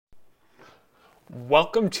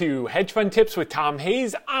Welcome to Hedge Fund Tips with Tom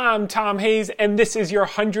Hayes. I'm Tom Hayes, and this is your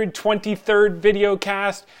 123rd video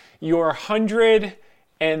cast, your 113th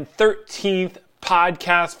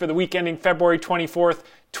podcast for the week ending February 24th,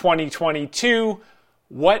 2022.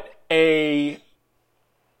 What a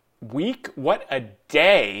week, what a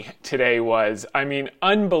day today was. I mean,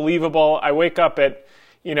 unbelievable. I wake up at,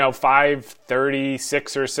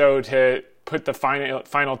 5:36 or so to put the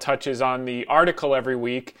final touches on the article every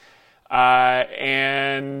week.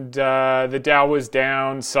 And the Dow was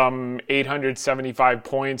down some 875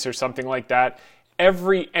 points or something like that.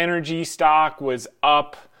 Every energy stock was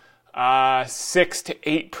up 6 to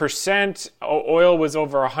 8%. Oil was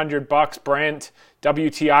over $100. Brent,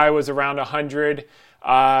 WTI was around 100.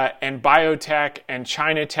 And biotech and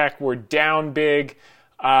China tech were down big.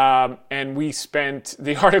 And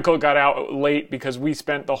the article got out late because we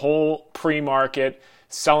spent the whole pre-market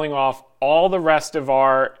selling off all the rest of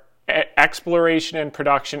our exploration and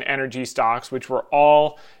production energy stocks, which were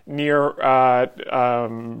all near,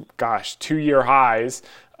 2-year highs,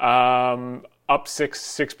 up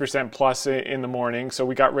 6% plus in the morning. So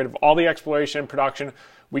we got rid of all the exploration and production.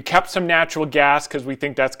 We kept some natural gas because we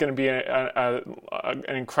think that's going to be an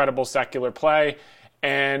incredible secular play,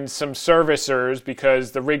 and some servicers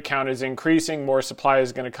because the rig count is increasing, more supply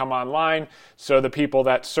is going to come online. So the people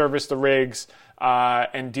that service the rigs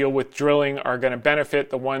and deal with drilling are going to benefit.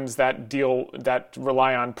 The ones that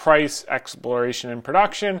rely on price, exploration, and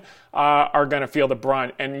production are going to feel the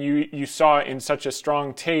brunt. And you saw in such a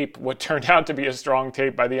strong tape, what turned out to be a strong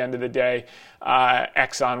tape by the end of the day.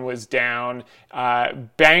 Exxon was down.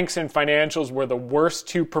 Banks and financials were the worst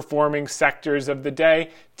two performing sectors of the day.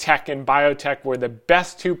 Tech and biotech were the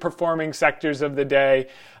best two performing sectors of the day.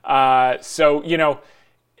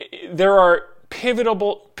 There are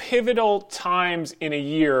pivotal times in a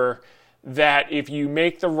year that if you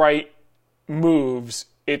make the right moves,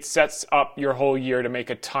 it sets up your whole year to make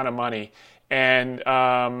a ton of money. And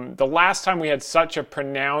the last time we had such a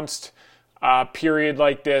pronounced period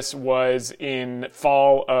like this was in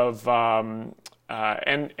fall of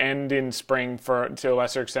and in spring, to a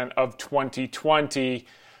lesser extent, of 2020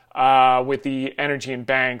 with the energy and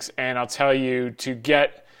banks. And I'll tell you,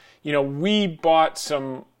 we bought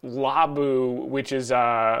some Labu, which is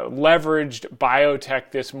leveraged biotech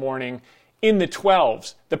this morning, in the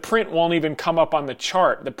 12s. The print won't even come up on the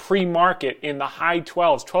chart. The pre-market in the high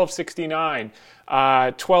 12s, 1269,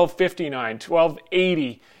 1259,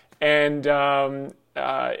 1280. And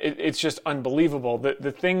it's just unbelievable.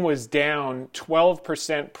 The thing was down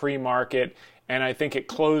 12% pre-market, and I think it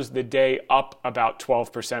closed the day up about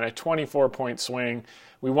 12%, a 24-point swing.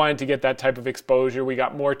 We wanted to get that type of exposure. We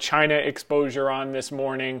got more China exposure on this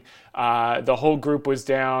morning. The whole group was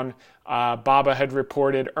down. Baba had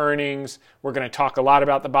reported earnings. We're going to talk a lot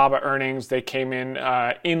about the Baba earnings. They came in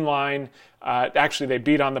line. Actually, they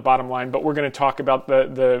beat on the bottom line, but we're going to talk about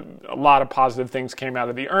a lot of positive things came out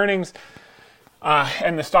of the earnings.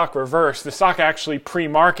 And the stock reversed. The stock actually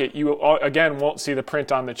pre-market, you again won't see the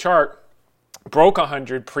print on the chart, broke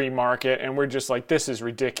 100 pre-market, and we're just like, this is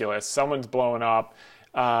ridiculous. Someone's blowing up.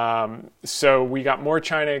 So we got more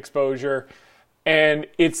China exposure, and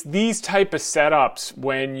it's these type of setups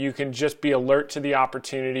when you can just be alert to the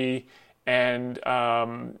opportunity and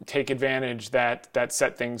take advantage that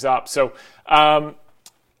set things up. So want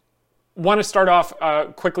to start off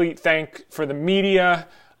quickly, thank for the media.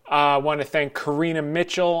 Want to thank Karina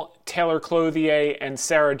Mitchell, Taylor Clothier, and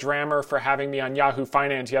Sarah Drammer for having me on Yahoo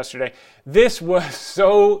Finance yesterday. This was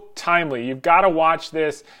so timely. You've got to watch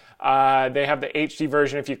this. They have the HD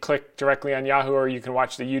version if you click directly on Yahoo, or you can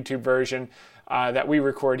watch the YouTube version that we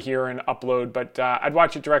record here and upload. But I'd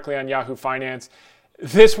watch it directly on Yahoo Finance.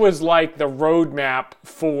 This was like the roadmap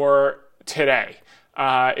for today.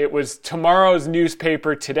 It was tomorrow's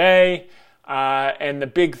newspaper today. And the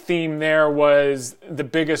big theme there was the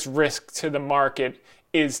biggest risk to the market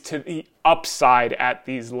is to the upside at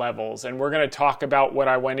these levels. And we're going to talk about what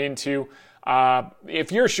I went into.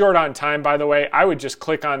 If you're short on time, by the way, I would just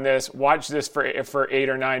click on this, watch this for 8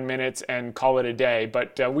 or 9 minutes and call it a day.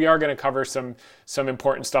 But we are going to cover some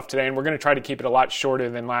important stuff today, and we're going to try to keep it a lot shorter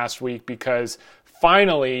than last week because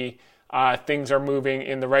finally things are moving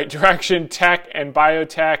in the right direction. Tech and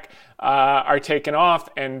biotech are taking off,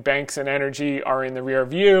 and banks and energy are in the rear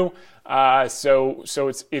view. So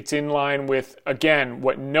it's in line with, again,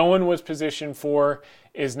 what no one was positioned for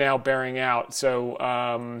is now bearing out. So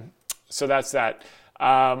that's that.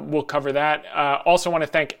 We'll cover that. Also want to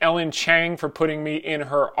thank Ellen Chang for putting me in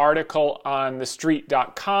her article on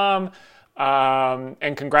thestreet.com.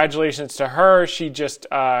 And congratulations to her. She just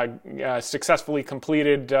successfully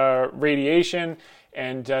completed radiation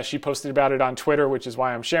and she posted about it on Twitter, which is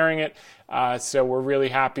why I'm sharing it. So we're really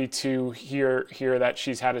happy to hear that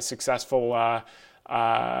she's had a successful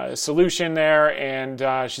solution there,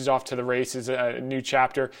 and she's off to the races, a new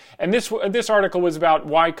chapter. And this article was about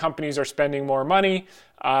why companies are spending more money,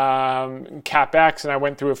 CapEx, and I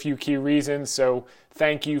went through a few key reasons. So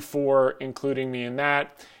thank you for including me in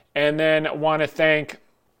that. And then I want to thank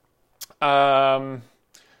Herb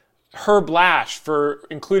Lash for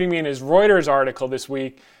including me in his Reuters article this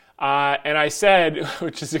week. And I said,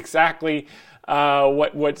 which is exactly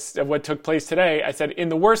what took place today. I said, in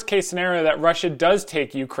the worst case scenario that Russia does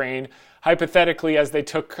take Ukraine, hypothetically as they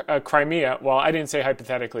took Crimea, well, I didn't say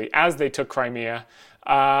hypothetically, as they took Crimea,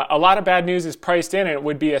 a lot of bad news is priced in. It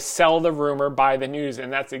would be a sell the rumor, buy the news.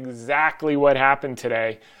 And that's exactly what happened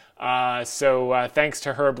today. So thanks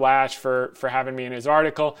to Herb Lash for having me in his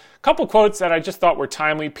article. A couple quotes that I just thought were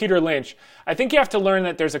timely. Peter Lynch, I think you have to learn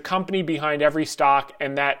that there's a company behind every stock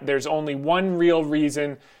and that there's only one real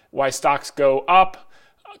reason why stocks go up.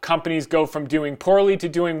 Companies go from doing poorly to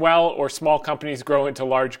doing well, or small companies grow into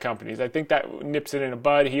large companies. I think that nips it in the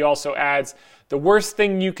bud. He also adds, the worst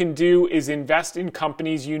thing you can do is invest in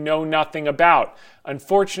companies you know nothing about.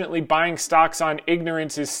 Unfortunately, buying stocks on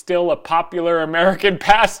ignorance is still a popular American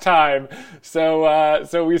pastime.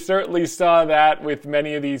 So we certainly saw that with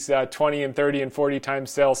many of these 20 and 30 and 40 times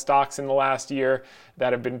sales stocks in the last year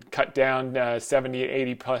that have been cut down 70,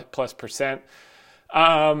 80 plus percent.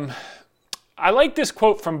 I like this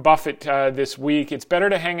quote from Buffett this week. It's better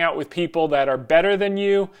to hang out with people that are better than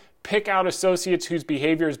you. Pick out associates whose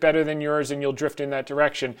behavior is better than yours, and you'll drift in that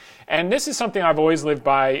direction. And this is something I've always lived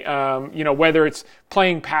by. Whether it's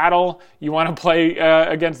playing paddle, you want to play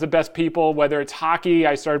against the best people. Whether it's hockey,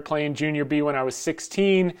 I started playing junior B when I was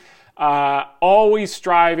 16. Always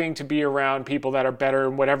striving to be around people that are better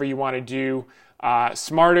in whatever you want to do,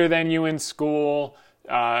 smarter than you in school.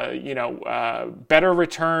 Better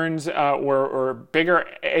returns or bigger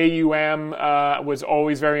AUM was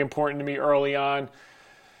always very important to me early on,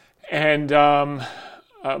 and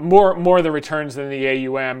more the returns than the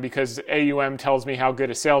AUM, because AUM tells me how good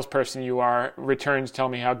a salesperson you are. Returns tell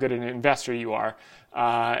me how good an investor you are,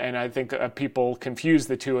 and I think people confuse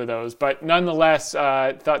the two of those. But nonetheless,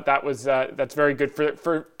 thought that's very good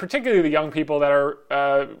for particularly the young people that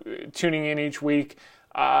are tuning in each week.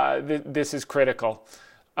 This is critical.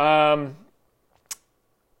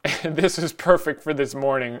 This is perfect for this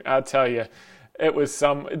morning. I'll tell you, this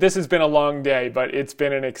has been a long day, but it's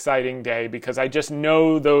been an exciting day because I just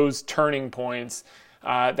know those turning points,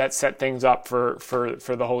 that set things up for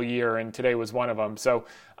the whole year. And today was one of them. So,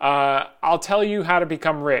 I'll tell you how to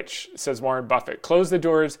become rich, says Warren Buffett. Close the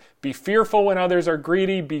doors, be fearful when others are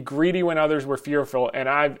greedy, be greedy when others were fearful. And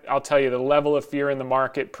I'll tell you, the level of fear in the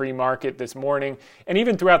market, pre-market this morning, and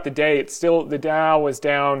even throughout the day, the Dow was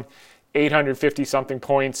down 850 something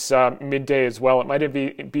points midday as well. It might have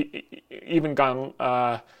even gone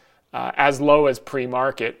as low as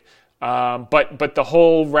pre-market. But the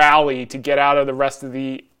whole rally to get out of the rest of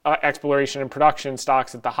the exploration and production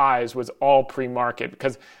stocks at the highs was all pre-market,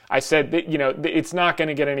 because I said that, it's not going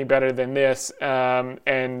to get any better than this, and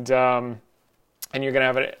you're going to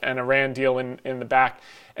have an Iran deal in the back,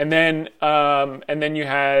 and then you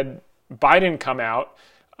had Biden come out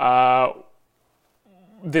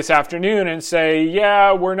this afternoon and say,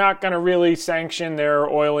 yeah, we're not going to really sanction their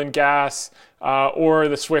oil and gas or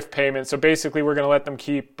the SWIFT payment. So basically, we're going to let them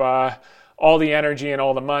keep all the energy and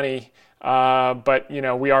all the money. But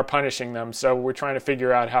we are punishing them. So we're trying to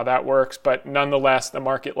figure out how that works. But nonetheless, the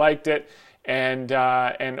market liked it, and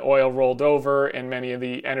oil rolled over, and many of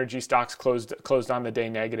the energy stocks closed on the day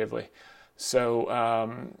negatively. So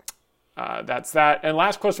that's that. And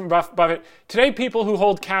last quote from Buffett. Today, people who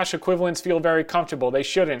hold cash equivalents feel very comfortable. They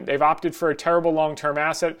shouldn't. They've opted for a terrible long-term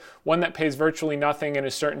asset, one that pays virtually nothing and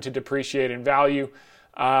is certain to depreciate in value.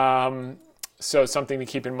 So something to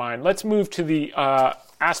keep in mind. Let's move to the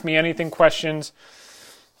Ask Me Anything questions.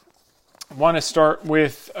 I want to start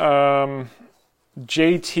with JT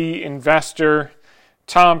Investor.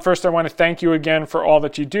 Tom, first I want to thank you again for all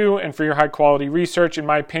that you do and for your high-quality research. In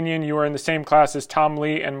my opinion, you are in the same class as Tom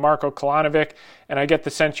Lee and Marko Kolanovic, and I get the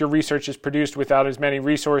sense your research is produced without as many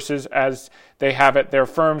resources as they have at their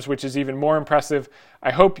firms, which is even more impressive.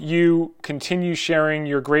 I hope you continue sharing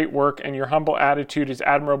your great work, and your humble attitude is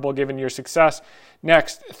admirable given your success.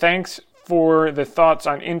 Next, thanks for the thoughts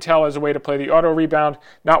on Intel as a way to play the auto rebound.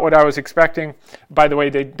 Not what I was expecting. By the way,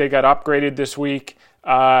 they got upgraded this week.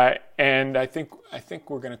 And I think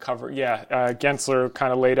we're going to cover, Gensler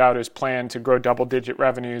kind of laid out his plan to grow double-digit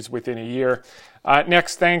revenues within a year.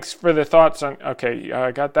 Next, thanks for the thoughts on,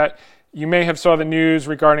 got that. You may have saw the news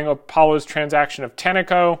regarding Apollo's transaction of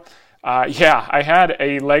Tenneco. Yeah, I had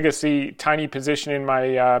a legacy tiny position in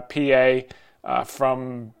my PA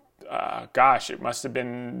from, it must have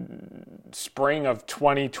been spring of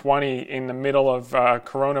 2020 in the middle of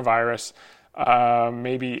coronavirus,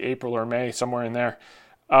 maybe April or May, somewhere in there.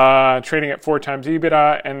 Trading at 4 times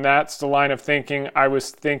EBITDA, and that's the line of thinking. I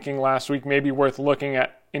was thinking last week maybe worth looking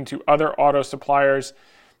into other auto suppliers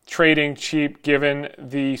trading cheap given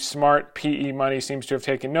the smart PE money seems to have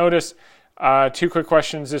taken notice. 2 quick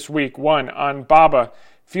questions this week. 1, on BABA.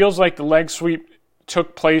 Feels like the leg sweep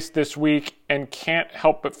took place this week and can't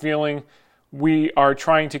help but feeling we are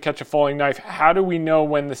trying to catch a falling knife. How do we know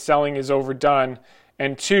when the selling is overdone?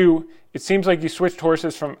 And 2, it seems like you switched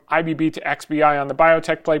horses from IBB to XBI on the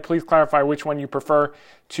biotech play. Please clarify which one you prefer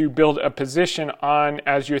to build a position on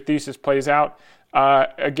as your thesis plays out.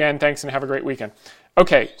 Again, thanks and have a great weekend.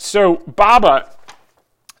 Okay, so BABA,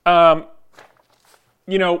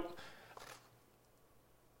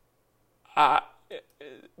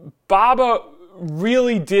 BABA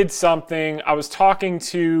really did something. I was talking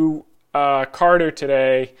to Carter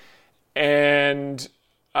today, and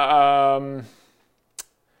I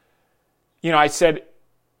said,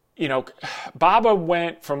 BABA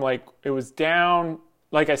went from it was down,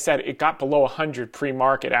 like I said, it got below 100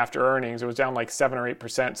 pre-market after earnings. It was down 7 or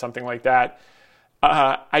 8%, something like that.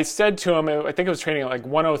 I said to him, I think it was trading at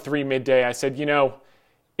 103 midday. I said,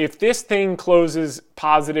 if this thing closes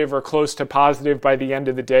positive or close to positive by the end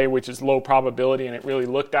of the day, which is low probability, and it really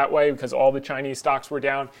looked that way because all the Chinese stocks were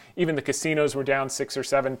down, even the casinos were down 6 or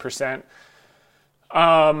 7%.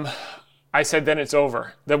 I said, then it's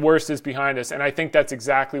over. The worst is behind us. And I think that's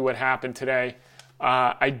exactly what happened today.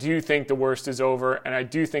 I do think the worst is over, and I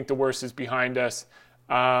do think the worst is behind us.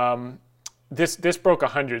 This broke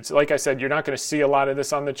 100. So like I said, you're not going to see a lot of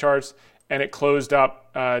this on the charts, and it closed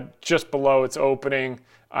up just below its opening,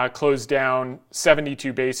 closed down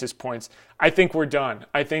 72 basis points. I think we're done.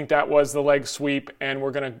 I think that was the leg sweep, and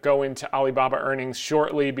we're going to go into Alibaba earnings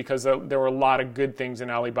shortly because there were a lot of good things in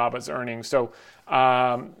Alibaba's earnings. So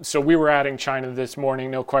we were adding China this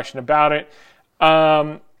morning, no question about it.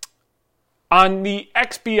 On the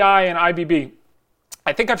XBI and IBB,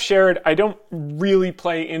 I think I've shared, I don't really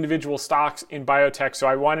play individual stocks in biotech, so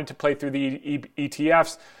I wanted to play through the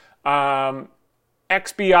ETFs.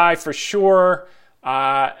 XBI for sure.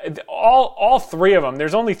 All 3 of them.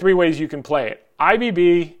 There's only 3 ways you can play it.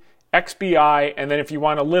 IBB, XBI, and then if you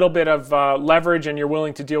want a little bit of leverage and you're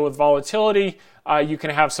willing to deal with volatility, you can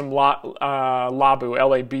have some LABU,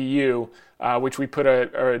 L-A-B-U, which we put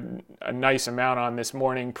a nice amount on this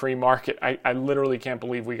morning pre-market. I literally can't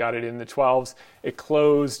believe we got it in the 12s. It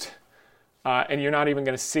closed, and you're not even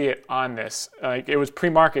going to see it on this. It was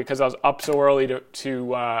pre-market because I was up so early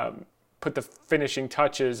to put the finishing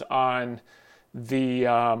touches on the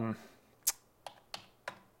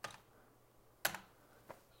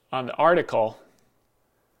article.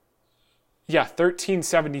 Yeah,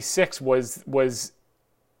 1376 was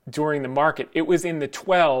during the market. It was in the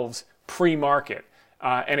 12s pre-market,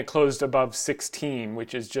 and it closed above 16,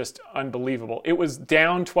 which is just unbelievable. It was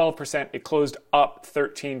down 12%. It closed up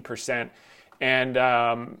 13%. And,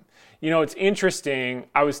 it's interesting.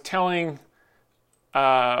 I was telling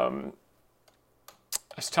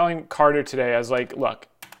Carter today, I was like, look,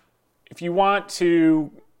 if you want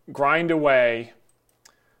to grind away,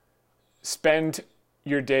 spend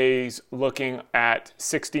your days looking at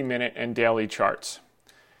 60-minute and daily charts.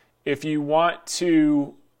 If you want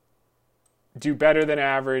to do better than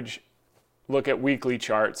average, look at weekly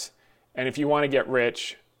charts. And if you want to get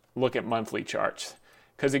rich, look at monthly charts.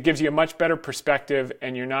 Because it gives you a much better perspective,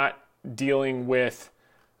 and you're not dealing with,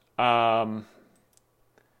 you're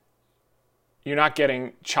not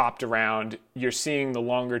getting chopped around. You're seeing the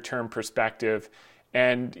longer term perspective.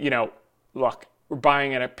 And, look, we're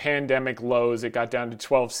buying at a pandemic lows. It got down to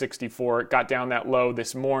 1264. It got down that low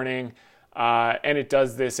this morning. And it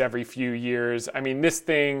does this every few years. I mean, this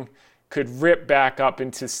thing could rip back up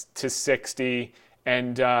into 60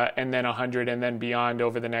 and then 100 and then beyond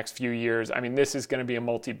over the next few years. I mean, this is going to be a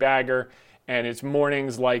multi-bagger, and it's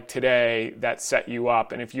mornings like today that set you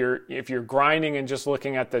up. And if you're grinding and just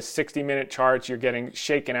looking at the 60-minute charts, you're getting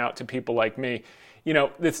shaken out to people like me.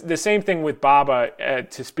 It's the same thing with BABA.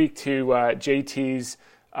 To speak to JT's,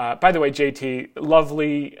 by the way, JT,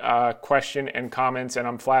 lovely question and comments, and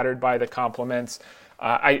I'm flattered by the compliments.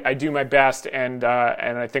 I do my best, and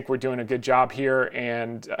I think we're doing a good job here.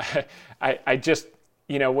 And I just,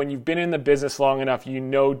 when you've been in the business long enough,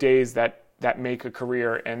 days that make a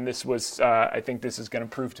career, and this was, I think this is going to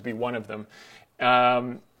prove to be one of them.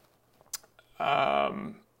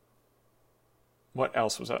 What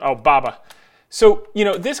else was that? Oh, Baba. So,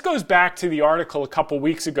 this goes back to the article a couple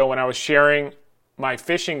weeks ago when I was sharing my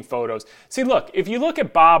fishing photos. See, look, if you look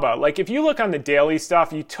at Baba, like if you look on the daily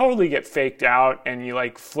stuff, you totally get faked out and you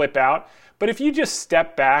like flip out. But if you just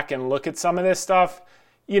step back and look at some of this stuff,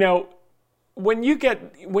 when you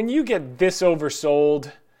get this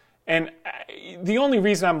oversold, and the only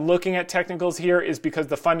reason I'm looking at technicals here is because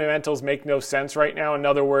the fundamentals make no sense right now. In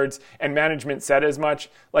other words, and management said as much,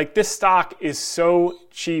 like this stock is so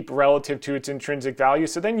cheap relative to its intrinsic value.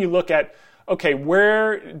 So then you look at, okay,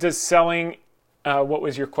 where does selling, what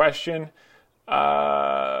was your question?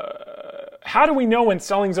 How do we know when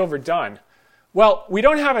selling's overdone? Well, we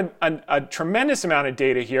don't have a tremendous amount of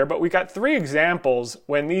data here, but we got 3 examples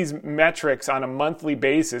when these metrics on a monthly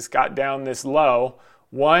basis got down this low.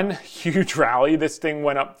 One huge rally. This thing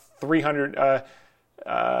went up 4x,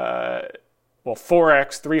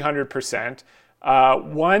 300%.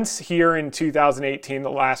 Once here in 2018, the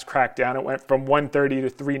last crackdown, it went from 130 to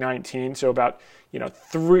 319. So about,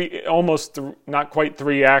 not quite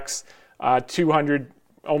 3x, 200,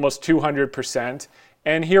 almost 200%.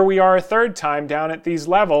 And here we are a third time down at these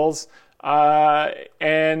levels.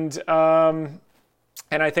 And I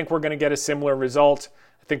think we're going to get a similar result.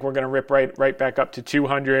 I think we're going to rip right back up to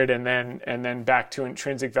 200 and then back to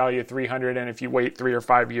intrinsic value of 300. And if you wait 3 or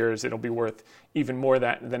 5 years, it'll be worth even more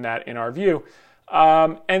than that in our view.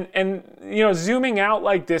 Zooming out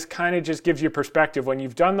like this kind of just gives you perspective. When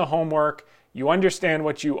you've done the homework, you understand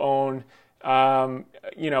what you own.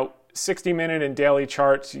 60-minute and daily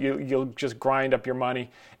charts, you'll just grind up your money.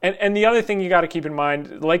 And the other thing you got to keep in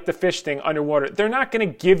mind, like the fish thing underwater, they're not going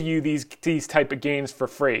to give you these type of gains for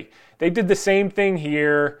free. They did the same thing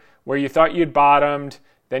here where you thought you'd bottomed,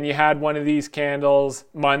 then you had one of these candles,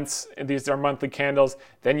 months, these are monthly candles,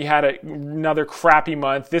 then you had another crappy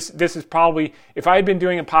month. This is probably, if I had been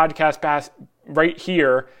doing a podcast right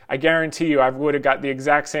here, I guarantee you I would have got the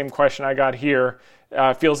exact same question I got here.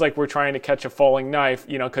 Feels like we're trying to catch a falling knife,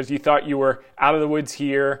 because you thought you were out of the woods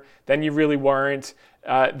here, then you really weren't.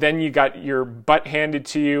 Then you got your butt handed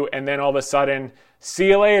to you, and then all of a sudden, see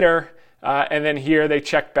you later. And then here they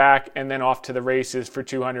check back, and then off to the races for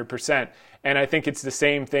 200%. And I think it's the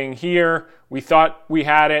same thing here. We thought we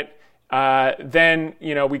had it. Then,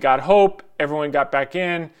 we got hope. Everyone got back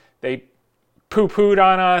in. They poo-pooed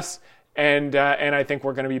on us. And I think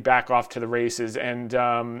we're going to be back off to the races. And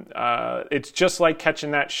it's just like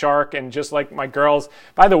catching that shark, and just like my girls.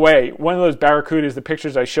 By the way, one of those barracudas, the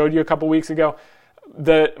pictures I showed you a couple weeks ago,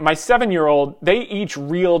 my 7-year-old, they each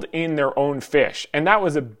reeled in their own fish, and that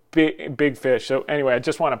was a big fish. So anyway, I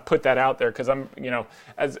just want to put that out there because I'm,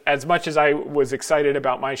 as much as I was excited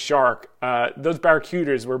about my shark, those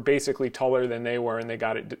barracudas were basically taller than they were, and they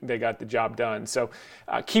got the job done. So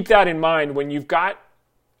keep that in mind when you've got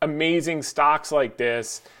amazing stocks like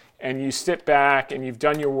this and you sit back and you've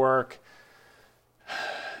done your work.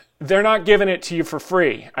 They're not giving it to you for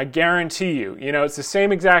free. I guarantee you. It's the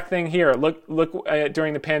same exact thing here. Look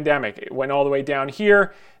during the pandemic, it went all the way down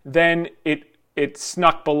here. Then it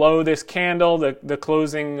snuck below this candle, the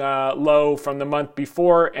closing low from the month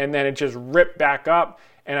before, and then it just ripped back up.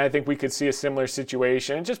 And I think we could see a similar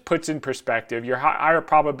situation. It just puts in perspective your higher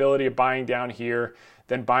probability of buying down here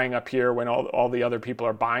than buying up here when all the other people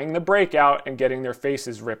are buying the breakout and getting their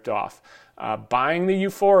faces ripped off. Buying the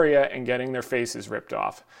euphoria and getting their faces ripped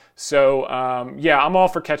off. So I'm all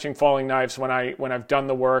for catching falling knives when I've done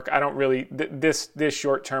the work. I don't really this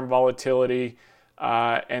short-term volatility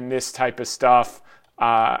and this type of stuff.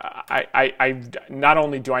 I not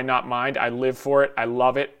only do I not mind, I live for it. I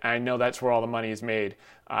love it. I know that's where all the money is made.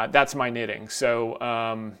 That's my knitting. So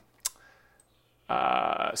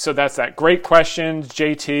that's that. Great questions,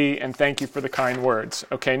 JT, and thank you for the kind words.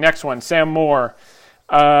 Okay, next one, Sam Moore.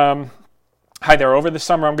 Hi there. Over the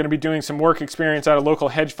summer, I'm going to be doing some work experience at a local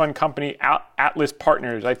hedge fund company, Atlas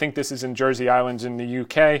Partners. I think this is in Jersey Islands in the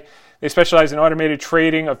UK. They specialize in automated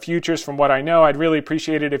trading of futures from what I know. I'd really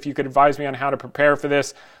appreciate it if you could advise me on how to prepare for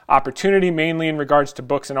this opportunity, mainly in regards to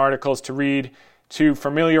books and articles to read, to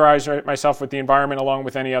familiarize myself with the environment, along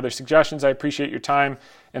with any other suggestions. I appreciate your time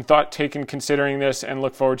and thought taken considering this and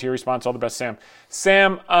look forward to your response. All the best, Sam.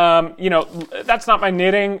 Sam, that's not my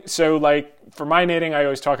knitting. So for my knitting, I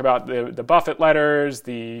always talk about the Buffett letters,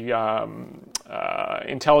 the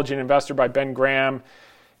Intelligent Investor by Ben Graham,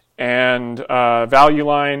 and Value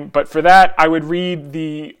Line. But for that, I would read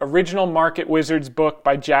the original Market Wizards book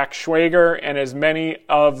by Jack Schwager and as many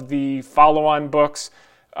of the follow-on books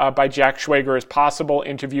by Jack Schwager as possible,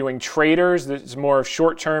 interviewing traders. This is more of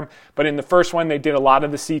short-term. But in the first one, they did a lot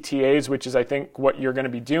of the CTAs, which is, I think, what you're going to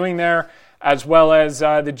be doing there, as well as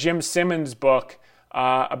the Jim Simmons book,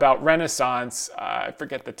 about Renaissance. I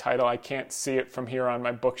forget the title. I can't see it from here on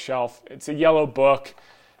my bookshelf. It's a yellow book.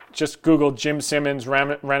 Just Google Jim Simmons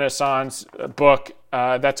Renaissance book.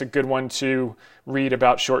 That's a good one to read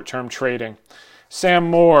about short-term trading. Sam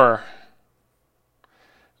Moore.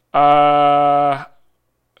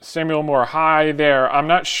 Samuel Moore, hi there. I'm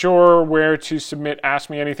not sure where to submit Ask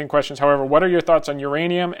Me Anything questions. However, what are your thoughts on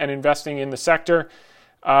uranium and investing in the sector?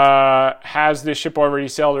 Has this ship already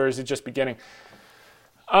sailed, or is it just beginning?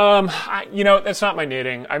 That's not my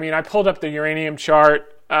knitting. I mean, I pulled up the uranium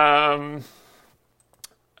chart. When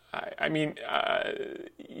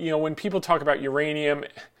people talk about uranium,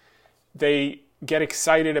 they get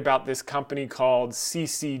excited about this company called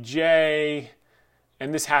CCJ.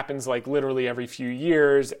 And this happens like literally every few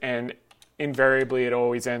years, and invariably it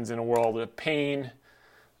always ends in a world of pain.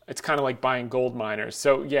 It's kind of like buying gold miners.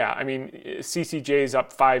 So yeah, I mean, CCJ is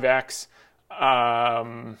up 5x.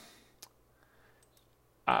 I'm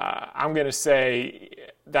going to say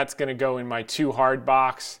that's going to go in my too hard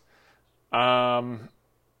box.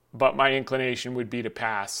 But my inclination would be to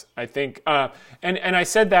pass. I think, and I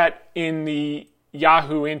said that in the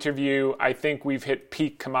Yahoo interview. I think we've hit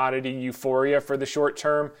peak commodity euphoria for the short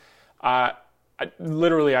term. I'd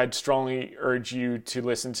strongly urge you to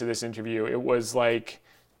listen to this interview. It was like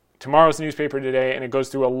tomorrow's newspaper today, and it goes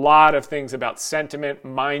through a lot of things about sentiment,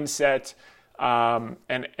 mindset, and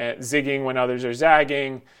zigging when others are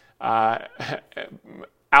zagging,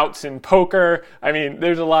 outs in poker. I mean,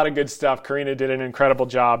 there's a lot of good stuff. Karina did an incredible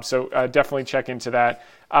job, so definitely check into that.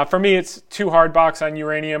 For me, it's too hard box on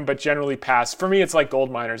uranium, but generally pass. For me, it's like gold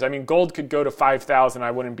miners. I mean, gold could go to 5,000.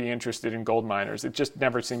 I wouldn't be interested in gold miners. It just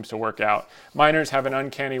never seems to work out. Miners have an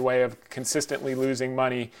uncanny way of consistently losing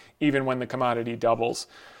money, even when the commodity doubles.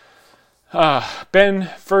 Ben,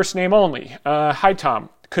 first name only. Hi, Tom.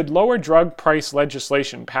 Could lower drug price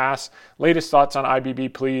legislation pass? Latest thoughts on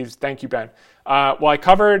IBB, please. Thank you, Ben. Well, I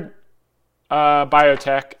covered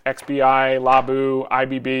biotech, XBI, Labu,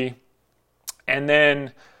 IBB, and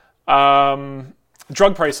then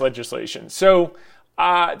drug price legislation. So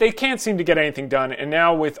they can't seem to get anything done. And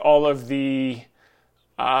now with all of the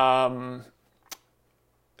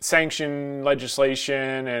sanction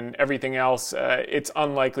legislation and everything else, it's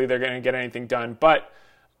unlikely they're going to get anything done. But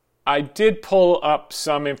I did pull up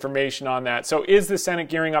some information on that. So is the Senate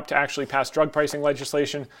gearing up to actually pass drug pricing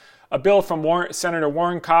legislation? A bill from Senator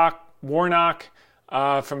Warnock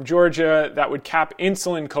from Georgia that would cap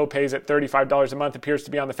insulin copays at $35 a month appears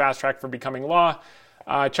to be on the fast track for becoming law.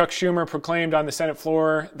 Chuck Schumer proclaimed on the Senate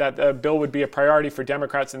floor that the bill would be a priority for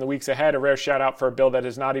Democrats in the weeks ahead, a rare shout out for a bill that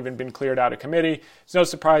has not even been cleared out of committee. It's no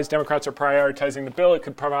surprise Democrats are prioritizing the bill. It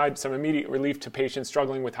could provide some immediate relief to patients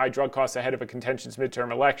struggling with high drug costs ahead of a contentious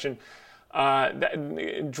midterm election.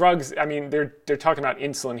 Drugs, I mean, they're talking about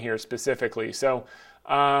insulin here specifically. So,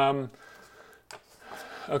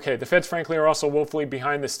 okay, the feds, frankly, are also woefully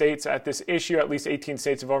behind the states at this issue. At least 18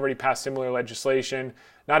 states have already passed similar legislation.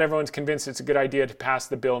 Not everyone's convinced it's a good idea to pass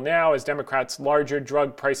the bill now, as Democrats' larger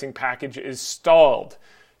drug pricing package is stalled.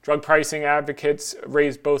 Drug pricing advocates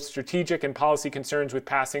raised both strategic and policy concerns with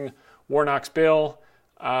passing Warnock's bill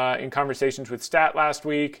in conversations with Stat last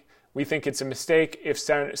week. We think it's a mistake if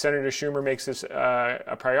Senator Schumer makes this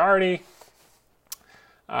a priority.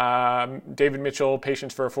 David Mitchell,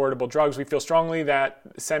 Patients for Affordable Drugs. We feel strongly that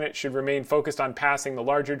the Senate should remain focused on passing the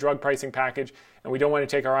larger drug pricing package, and we don't want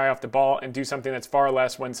to take our eye off the ball and do something that's far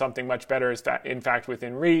less when something much better is in fact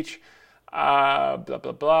within reach. Blah,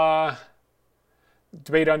 blah, blah.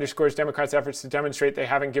 Debate underscores Democrats' efforts to demonstrate they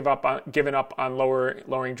haven't given up on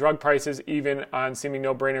lowering drug prices, even on seeming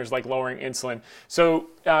no-brainers like lowering insulin. So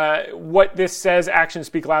what this says, actions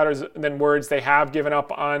speak louder than words. They have given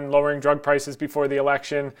up on lowering drug prices before the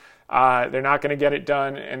election. They're not going to get it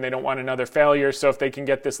done, and they don't want another failure. So if they can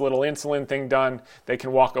get this little insulin thing done, they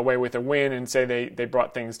can walk away with a win and say they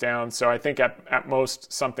brought things down. So I think at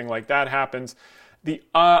most something like that happens. The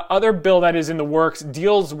other bill that is in the works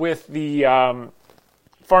deals with the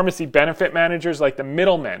pharmacy benefit managers, like the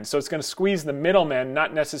middlemen. So it's going to squeeze the middlemen,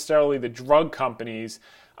 not necessarily the drug companies.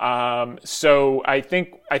 So I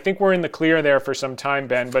think we're in the clear there for some time,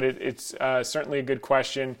 Ben, but it's certainly a good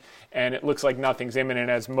question, and it looks like nothing's imminent,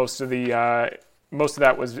 as most of that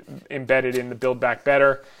was embedded in the Build Back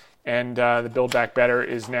Better, and the Build Back Better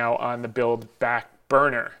is now on the Build Back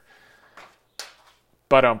burner.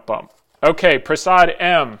 Ba-dum-bum. Okay, Prasad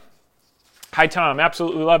M. Hi, Tom.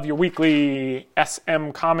 Absolutely love your weekly SM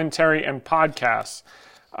commentary and podcasts.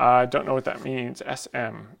 Don't know what that means.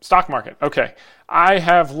 SM. Stock market. Okay. I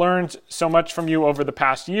have learned so much from you over the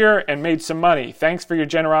past year and made some money. Thanks for your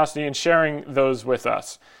generosity in sharing those with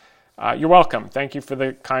us. You're welcome. Thank you for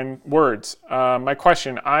the kind words. My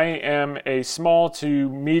question, I am a small to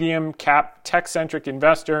medium cap tech-centric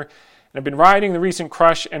investor, and I've been riding the recent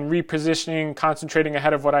crush and repositioning, concentrating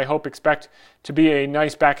ahead of what I expect to be a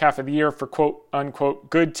nice back half of the year for quote unquote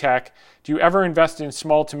good tech. Do you ever invest in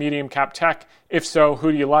small to medium cap tech? If so,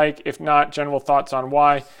 who do you like? If not, general thoughts on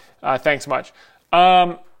why? Thanks much.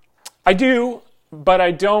 I do, but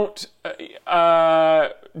I don't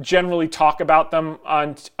generally talk about them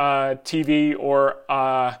on TV or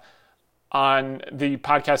on the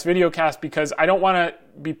podcast videocast because I don't want to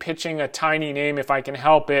be pitching a tiny name if I can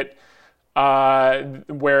help it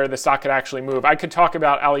where the stock could actually move. I could talk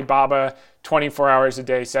about Alibaba 24 hours a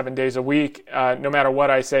day, 7 days a week. No matter what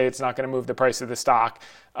I say, it's not going to move the price of the stock.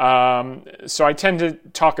 So I tend to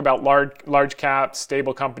talk about large cap,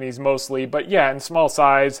 stable companies mostly. But yeah, in small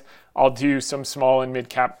size, I'll do some small and mid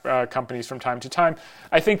cap companies from time to time.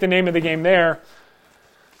 I think the name of the game there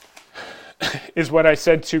is what I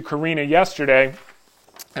said to Karina yesterday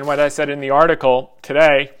and what I said in the article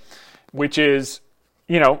today, which is,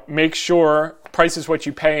 make sure price is what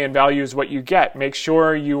you pay and value is what you get. Make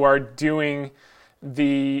sure you are doing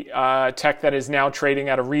the tech that is now trading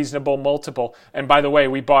at a reasonable multiple. And by the way,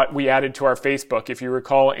 we added to our Facebook. If you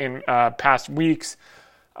recall in past weeks,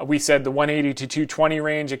 we said the 180 to 220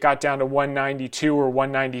 range. It got down to 192 or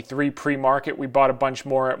 193 pre-market. We bought a bunch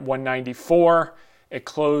more at 194. It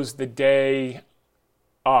closed the day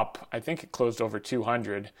up. I think it closed over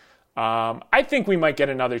 200. I think we might get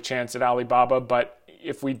another chance at Alibaba, but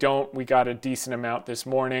if we don't, we got a decent amount this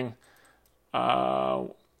morning. I'm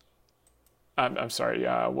sorry,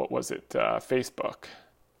 what was it? Facebook.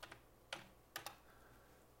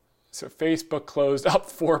 So Facebook closed up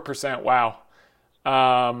 4%. Wow.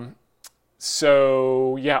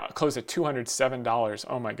 So yeah, closed at $207.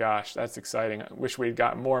 Oh my gosh, that's exciting. I wish we'd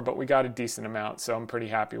gotten more, but we got a decent amount, so I'm pretty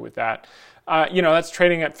happy with that. That's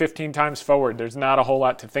trading at 15 times forward. There's not a whole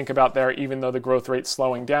lot to think about there, even though the growth rate's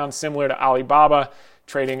slowing down, similar to Alibaba,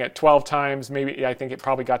 trading at 12 times. Maybe I think it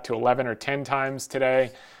probably got to 11 or 10 times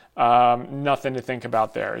today. Nothing to think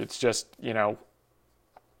about there. It's just,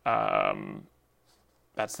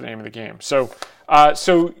 that's the name of the game. So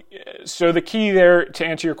the key there, to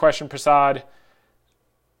answer your question, Prasad,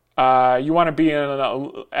 you want to be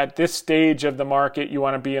at this stage of the market, you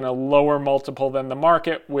want to be in a lower multiple than the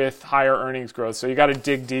market with higher earnings growth. So you got to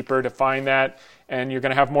dig deeper to find that, and you're going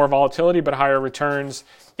to have more volatility but higher returns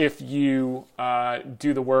if you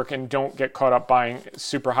do the work and don't get caught up buying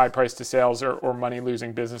super high price to sales or money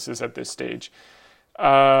losing businesses at this stage.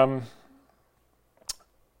 Ben,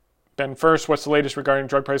 first, what's the latest regarding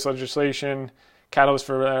drug price legislation? Catalyst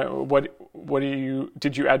for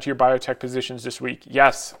did you add to your biotech positions this week?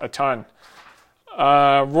 Yes, a ton.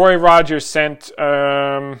 Roy Rogers sent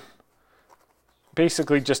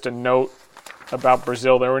basically just a note about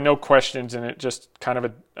Brazil. There were no questions in it, just kind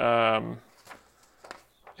of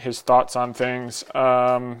his thoughts on things.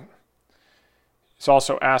 He's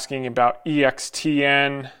also asking about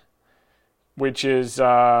EXTN, which is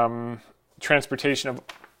transportation of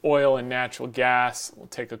oil and natural gas. We'll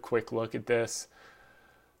take a quick look at this.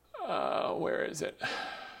 Where is it?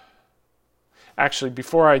 Actually,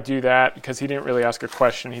 before I do that, because he didn't really ask a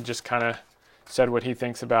question, he just kind of said what he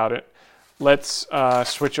thinks about it. Let's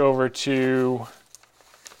switch over to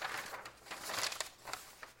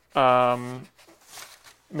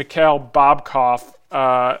Mikhail Bobkov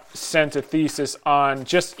sent a thesis on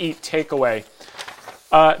Just Eat Takeaway.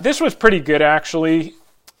 This was pretty good, actually.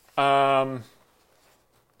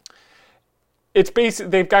 It's basically,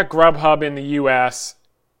 they've got Grubhub in the U.S.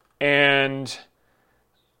 and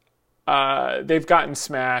they've gotten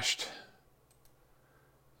smashed.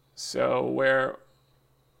 So where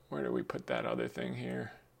do we put that other thing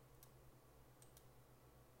here?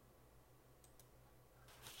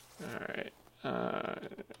 All right.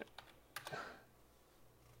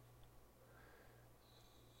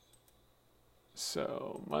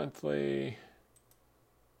 So monthly,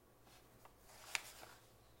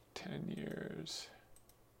 10 years.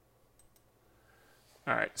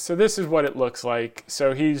 All right, so this is what it looks like.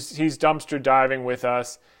 So he's dumpster diving with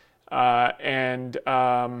us, and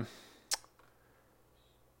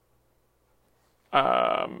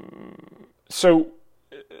so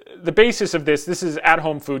the basis of this is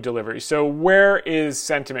at-home food delivery. So where is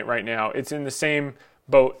sentiment right now? It's in the same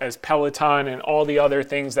boat as Peloton and all the other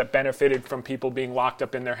things that benefited from people being locked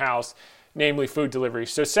up in their house, namely food delivery.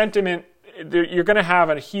 So sentiment, you're going to have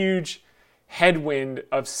a huge headwind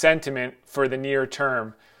of sentiment for the near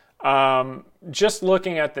term. Just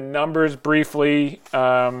looking at the numbers briefly,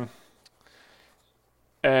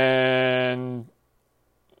 and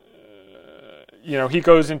he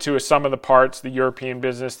goes into a sum of the parts, the European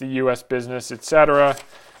business, the U.S. business, etc.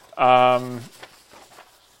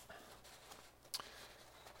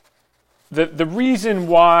 The reason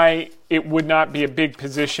why it would not be a big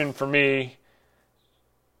position for me,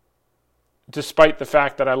 despite the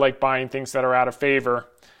fact that I like buying things that are out of favor,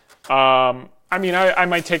 I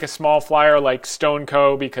might take a small flyer like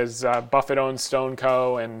StoneCo because Buffett owns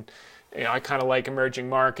StoneCo, and I kind of like emerging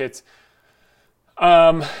markets.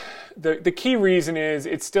 The key reason is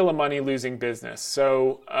it's still a money-losing business.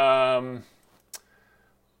 So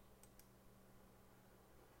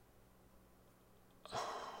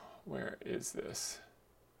where is this?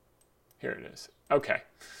 Here it is. Okay.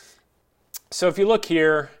 So if you look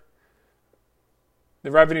here,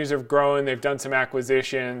 the revenues have grown. They've done some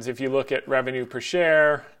acquisitions. If you look at revenue per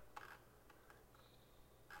share,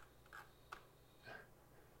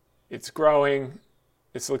 it's growing.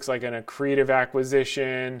 This looks like an accretive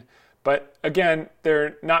acquisition. But again,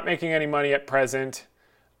 they're not making any money at present.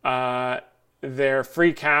 Their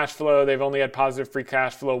free cash flow, they've only had positive free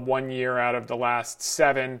cash flow 1 year out of the last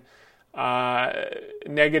 7.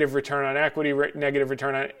 Negative return on equity, negative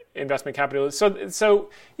return on investment capital. So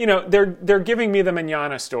they're giving me the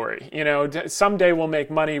manana story. Someday we'll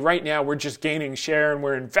make money. Right now we're just gaining share and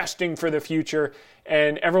we're investing for the future.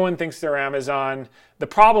 And everyone thinks they're Amazon. The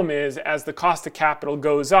problem is, as the cost of capital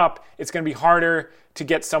goes up, it's going to be harder to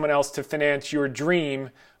get someone else to finance your dream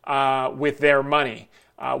with their money.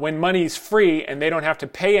 When money's free and they don't have to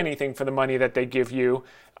pay anything for the money that they give you,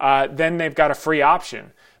 then they've got a free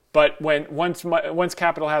option. But once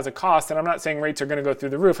capital has a cost, and I'm not saying rates are going to go through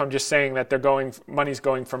the roof, I'm just saying that money's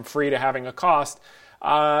going from free to having a cost,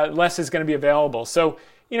 less is going to be available. So,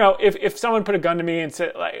 if someone put a gun to me and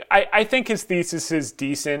said, I think his thesis is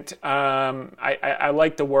decent. I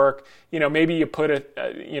like the work. Maybe you put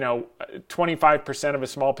 25% of a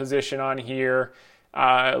small position on here.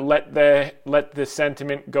 Let the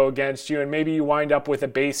sentiment go against you, and maybe you wind up with a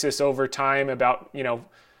basis over time about $4,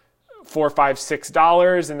 $5,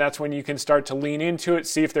 $6, and that's when you can start to lean into it,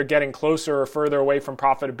 see if they're getting closer or further away from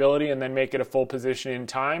profitability, and then make it a full position in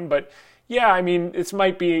time. But yeah, this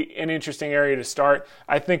might be an interesting area to start.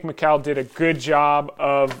 I think Mikhail did a good job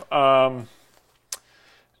of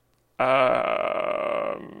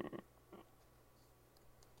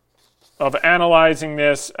analyzing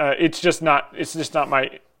this. It's just not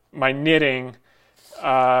my knitting,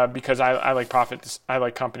 because I like profits. I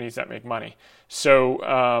like companies that make money.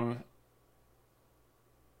 So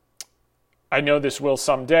I know this will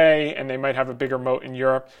someday, and they might have a bigger moat in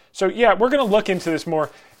Europe. So yeah, we're going to look into this more.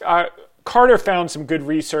 Carter found some good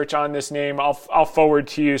research on this name. I'll forward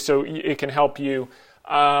to you so it can help you.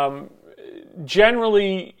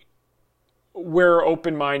 Generally, we're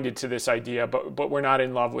open-minded to this idea, but we're not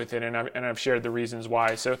in love with it, and I've shared the reasons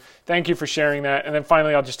why. So thank you for sharing that. And then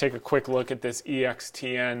finally, I'll just take a quick look at this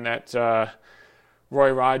EXTN that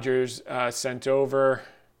Roy Rogers sent over.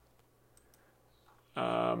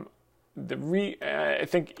 I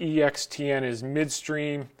think EXTN is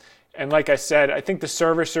midstream. And like I said, I think the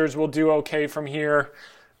servicers will do okay from here,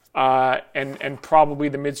 and probably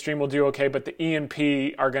the midstream will do okay, but the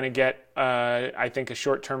E&P are going to get, I think, a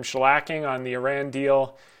short-term shellacking on the Iran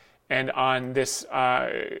deal and on this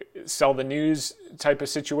sell the news type of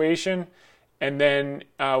situation. And then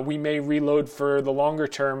we may reload for the longer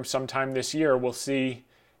term sometime this year. We'll see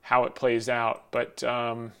how it plays out. But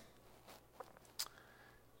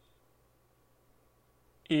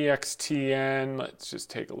EXTN, let's just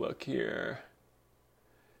take a look here.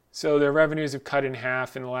 So their revenues have cut in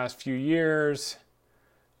half in the last few years.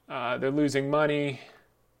 They're losing money.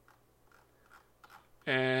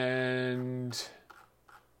 And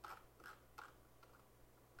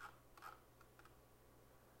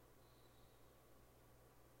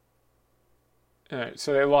all right,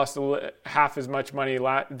 so they lost half as much money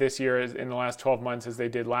this year as in the last 12 months as they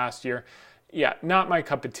did last year. Yeah, not my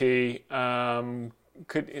cup of tea.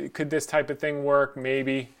 Could this type of thing work?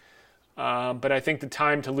 Maybe. But I think the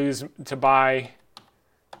time to buy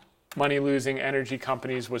money-losing energy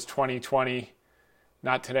companies was 2020,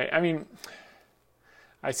 not today.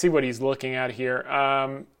 I see what he's looking at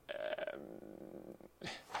here.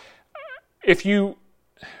 If you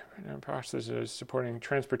process is supporting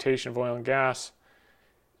transportation of oil and gas,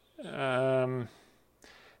 there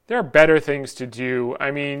are better things to do.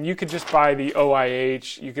 You could just buy the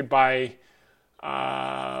OIH. You could buy,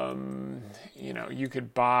 you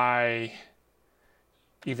could buy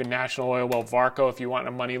even National Oil, Varco, if you want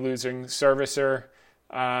a money-losing servicer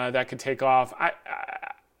that could take off.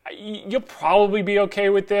 You'll probably be okay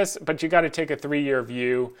with this, but you got to take a 3-year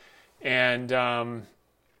view, and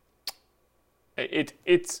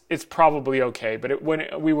it's probably okay, but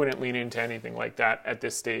we wouldn't lean into anything like that at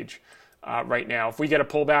this stage right now. If we get a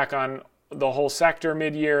pullback on the whole sector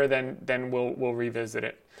mid-year, then we'll revisit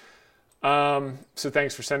it. So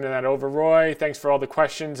thanks for sending that over, Roy. Thanks for all the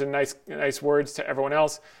questions and nice words to everyone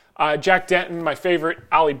else. Jack Denton, my favorite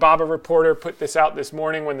Alibaba reporter, put this out this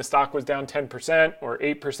morning when the stock was down 10% or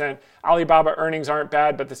 8%. Alibaba earnings aren't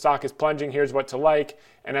bad, but the stock is plunging. Here's what to like.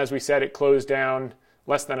 And as we said, it closed down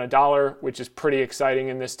less than $1, which is pretty exciting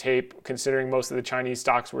in this tape, considering most of the Chinese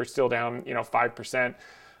stocks were still down, 5%.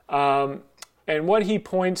 And what he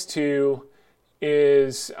points to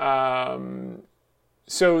is,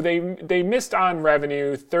 so they missed on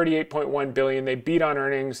revenue, $38.1 billion. They beat on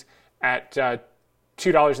earnings at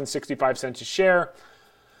 $2.65 a share.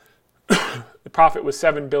 The profit was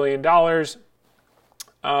 $7 billion.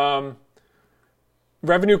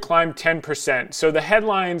 Revenue climbed 10%. So the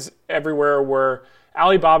headlines everywhere were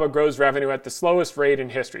Alibaba grows revenue at the slowest rate in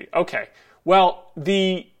history. Okay, well,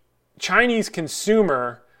 the Chinese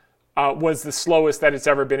consumer was the slowest that it's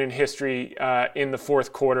ever been in history in the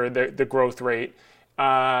fourth quarter, the growth rate,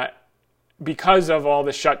 because of all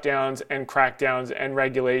the shutdowns and crackdowns and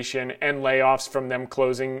regulation and layoffs from them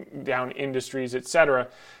closing down industries, et cetera.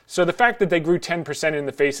 So the fact that they grew 10% in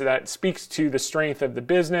the face of that speaks to the strength of the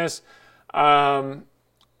business. And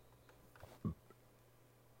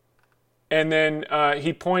then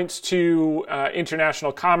he points to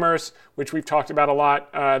international commerce, which we've talked about a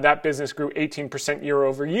lot. That business grew 18% year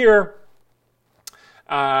over year.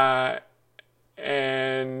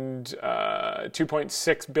 And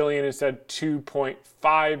 2.6 billion instead of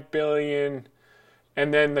 2.5 billion.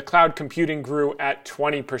 And then the cloud computing grew at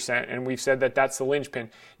 20%. And we've said that that's the linchpin.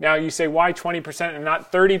 Now you say, why 20% and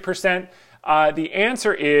not 30%? The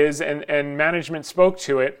answer is, and management spoke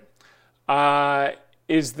to it,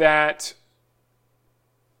 is that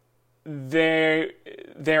their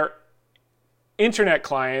internet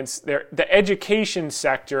clients, the education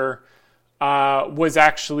sector was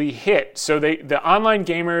actually hit. So the online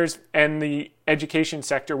gamers and the education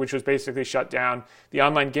sector, which was basically shut down, the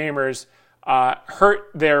online gamers hurt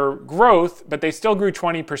their growth, but they still grew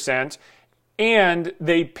 20%, and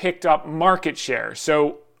they picked up market share.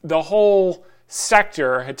 So the whole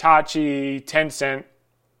sector, Hitachi, Tencent,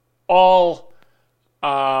 all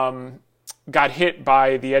got hit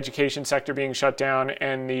by the education sector being shut down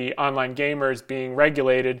and the online gamers being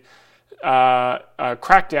regulated,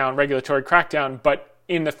 regulatory crackdown. But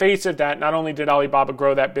in the face of that, not only did Alibaba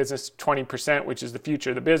grow that business 20%, which is the future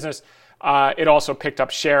of the business, it also picked up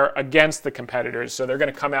share against the competitors. So they're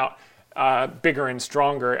going to come out bigger and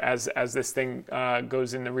stronger as this thing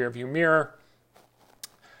goes in the rearview mirror.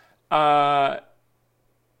 The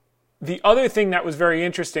other thing that was very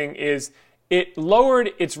interesting is it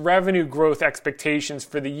lowered its revenue growth expectations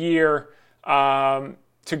for the year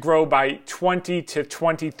to grow by 20 to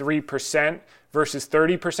 23% versus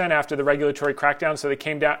 30% after the regulatory crackdown. So they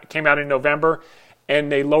came out in November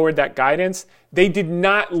and they lowered that guidance. They did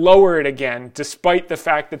not lower it again, despite the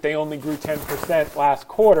fact that they only grew 10% last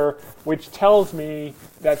quarter, which tells me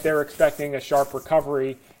that they're expecting a sharp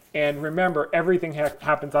recovery. And remember, everything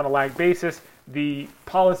happens on a lag basis. The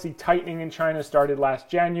policy tightening in China started last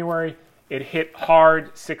January. It hit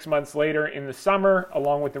hard 6 months later in the summer,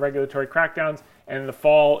 along with the regulatory crackdowns. And in the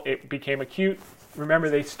fall, it became acute. Remember,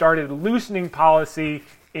 they started loosening policy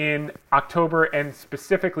in October and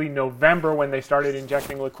specifically November when they started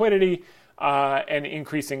injecting liquidity and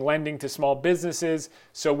increasing lending to small businesses.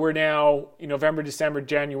 So we're now November, December,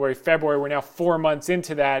 January, February. We're now 4 months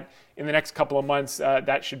into that. In the next couple of months,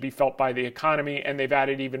 that should be felt by the economy. And they've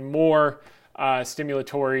added even more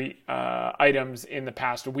stimulatory items in the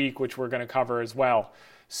past week, which we're going to cover as well.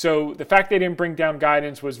 So the fact they didn't bring down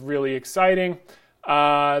guidance was really exciting.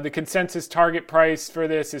 The consensus target price for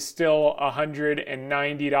this is still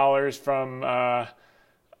 $190 from,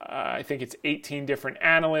 I think it's 18 different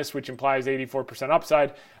analysts, which implies 84%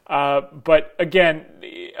 upside. But again,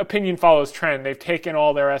 opinion follows trend. They've taken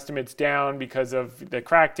all their estimates down because of the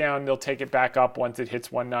crackdown. They'll take it back up once it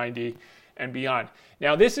hits 190 and beyond.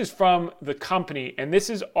 Now, this is from the company, and this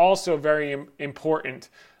is also very important.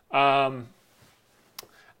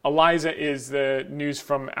 Eliza is the news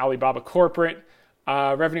from Alibaba Corporate.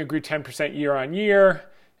 Revenue grew 10% year on year.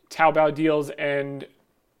 Taobao deals and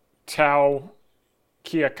Tao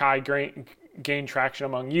Qiakai gained traction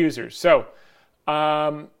among users. So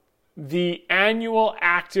the annual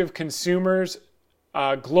active consumers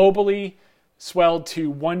globally swelled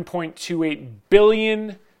to 1.28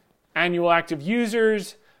 billion annual active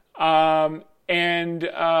users. And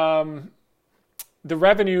the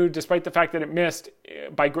revenue, despite the fact that it missed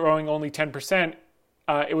by growing only 10%,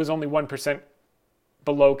 it was only 1%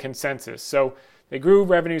 below consensus. So they grew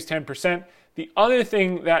revenues 10%. The other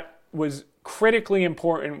thing that was critically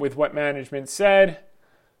important with what management said,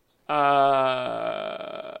 all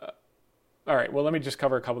right, well, let me just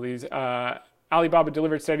cover a couple of these. Alibaba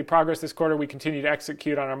delivered steady progress this quarter. We continue to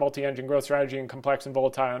execute on our multi-engine growth strategy in complex and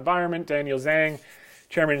volatile environment. Daniel Zhang,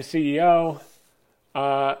 chairman and CEO.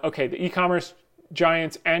 The e-commerce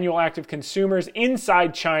giant's annual active consumers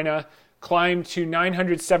inside China climbed to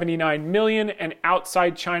 979 million and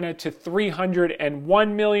outside China to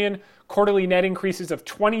 301 million. Quarterly net increases of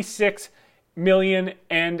 26 million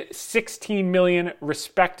and 16 million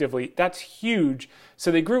respectively. That's huge.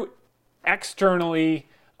 So they grew externally,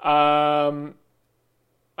 almost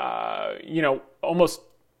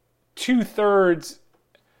 2/3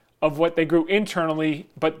 of what they grew internally,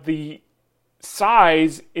 but the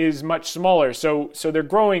size is much smaller. So they're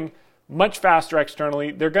growing much faster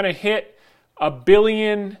externally. They're going to hit 1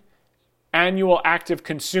 billion annual active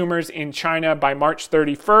consumers in China by March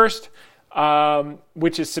 31st,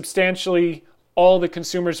 which is substantially all the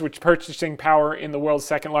consumers with purchasing power in the world's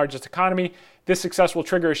second largest economy. This success will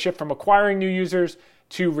trigger a shift from acquiring new users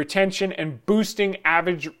to retention and boosting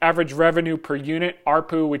average revenue per unit,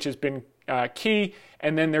 ARPU, which has been key.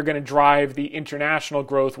 And then they're going to drive the international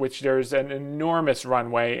growth, which there's an enormous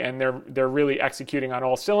runway, and they're really executing on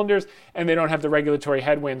all cylinders, and they don't have the regulatory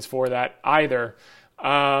headwinds for that either.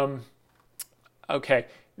 Okay,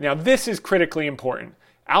 now this is critically important.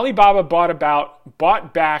 Alibaba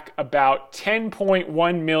bought back about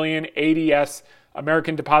 10.1 million ADS,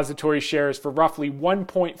 American Depository Shares, for roughly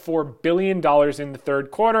 $1.4 billion in the third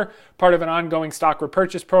quarter, part of an ongoing stock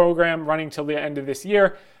repurchase program running till the end of this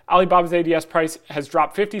year. Alibaba's ADS price has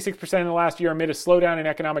dropped 56% in the last year amid a slowdown in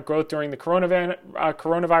economic growth during the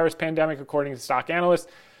coronavirus pandemic, according to stock analysts.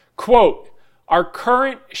 Quote, our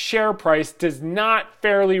current share price does not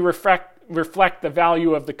fairly reflect the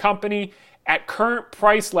value of the company. At current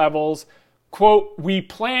price levels, quote, we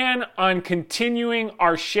plan on continuing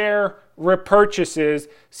our share repurchases,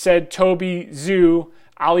 said Toby Xu,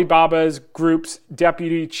 Alibaba's group's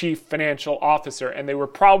deputy chief financial officer. And they were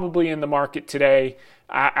probably in the market today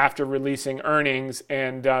after releasing earnings,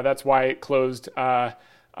 and that's why it closed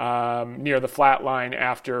near the flat line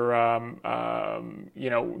after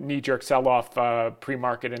knee-jerk sell-off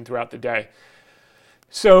pre-market and throughout the day.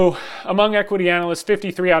 So among equity analysts,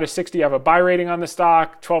 53 out of 60 have a buy rating on the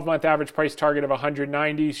stock, 12-month average price target of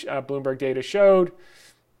 190, Bloomberg data showed.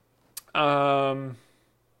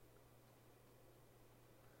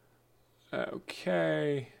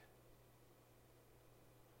 Okay.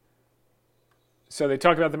 So they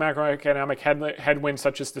talk about the macroeconomic headwinds,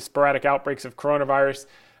 such as the sporadic outbreaks of coronavirus,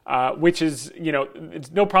 which is,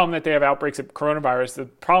 it's no problem that they have outbreaks of coronavirus. The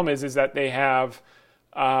problem is that they have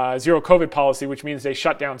zero COVID policy, which means they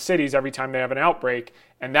shut down cities every time they have an outbreak.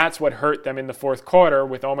 And that's what hurt them in the fourth quarter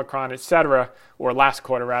with Omicron, et cetera, or last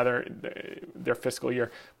quarter, rather, their fiscal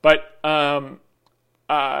year. But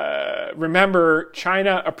remember,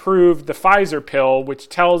 China approved the Pfizer pill, which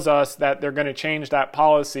tells us that they're going to change that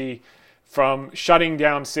policy from shutting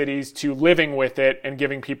down cities to living with it and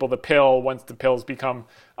giving people the pill once the pills become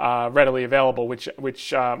readily available, which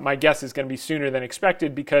my guess is going to be sooner than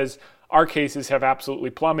expected because our cases have absolutely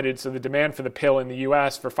plummeted. So the demand for the pill in the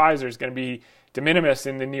U.S. for Pfizer is going to be de minimis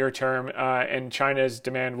in the near term, and China's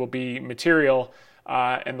demand will be material,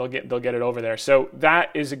 and they'll get it over there. So that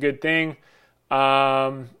is a good thing.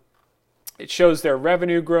 It shows their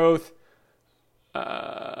revenue growth.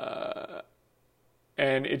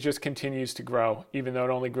 And it just continues to grow, even though it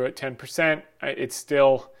only grew at 10%. It's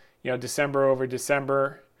still, December over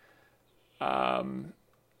December.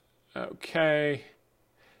 Okay.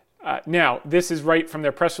 Now, this is right from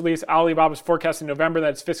their press release. Alibaba's forecast in November that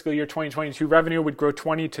its fiscal year 2022 revenue would grow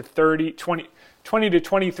 20 to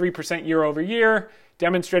 23% year over year,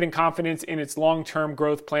 demonstrating confidence in its long-term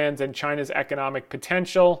growth plans and China's economic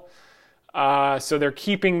potential. So they're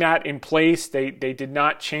keeping that in place. They did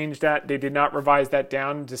not change that. They did not revise that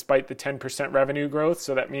down despite the 10% revenue growth.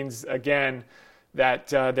 So that means, again, that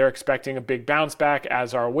they're expecting a big bounce back,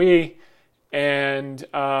 as are we. And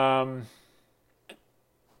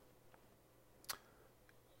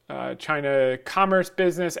China commerce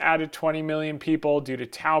business added 20 million people due to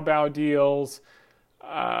Taobao deals.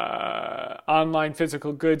 Online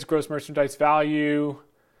physical goods gross merchandise value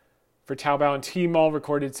for Taobao and Tmall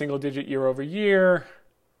recorded single-digit year-over-year.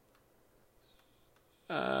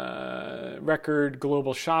 Record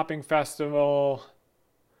global shopping festival.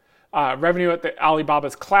 Revenue at the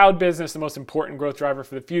Alibaba's cloud business, the most important growth driver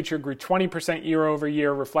for the future, grew 20%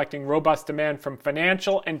 year-over-year, reflecting robust demand from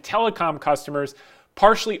financial and telecom customers,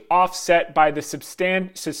 partially offset by the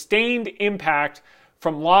sustained impact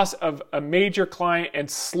from loss of a major client and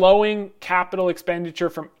slowing capital expenditure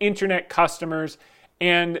from internet customers,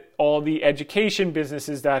 and all the education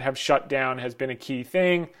businesses that have shut down has been a key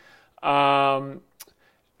thing.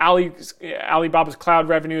 Alibaba's cloud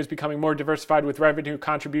revenue is becoming more diversified, with revenue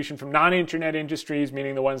contribution from non-internet industries,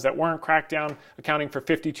 meaning the ones that weren't cracked down, accounting for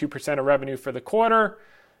 52% of revenue for the quarter.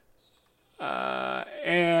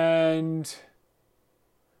 And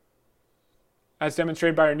as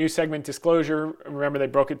demonstrated by our new segment disclosure, remember they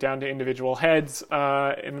broke it down to individual heads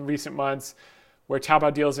in recent months, where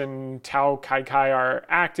Taobao deals and Tao Kai Kai are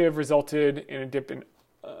active, resulted in a dip in...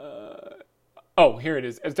 here it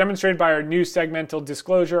is. As demonstrated by our new segmental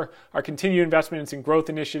disclosure, our continued investments in growth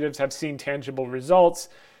initiatives have seen tangible results,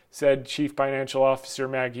 said Chief Financial Officer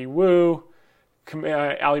Maggie Wu.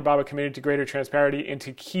 Alibaba committed to greater transparency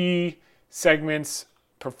into key segments,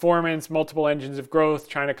 performance, multiple engines of growth.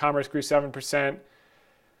 China commerce grew 7%.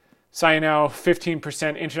 Cainiao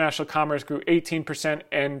 15%, international commerce grew 18%,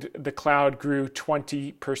 and the cloud grew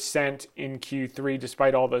 20% in Q3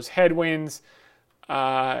 despite all those headwinds.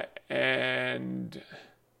 And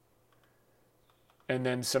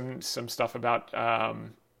then some stuff about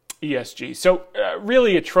ESG. So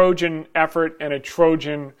really a Trojan effort and a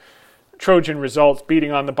Trojan results,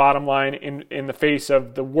 beating on the bottom line in the face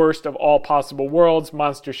of the worst of all possible worlds: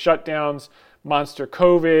 monster shutdowns, monster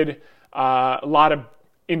COVID, a lot of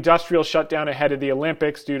industrial shutdown ahead of the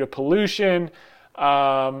Olympics due to pollution,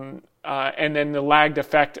 and then the lagged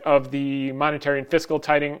effect of the monetary and fiscal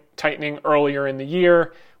tightening earlier in the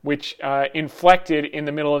year, which inflected in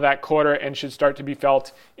the middle of that quarter and should start to be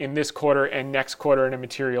felt in this quarter and next quarter in a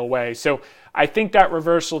material way. So I think that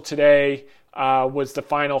reversal today was the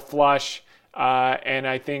final flush, and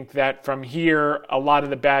I think that from here a lot of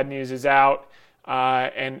the bad news is out,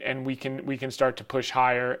 and we can start to push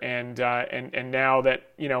higher. And now that,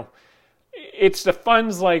 you know, it's the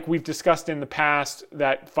funds like we've discussed in the past,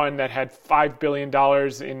 that fund that had $5 billion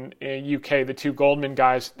in UK, the two Goldman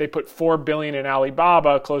guys, they put $4 billion in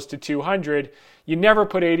Alibaba, close to 200. You never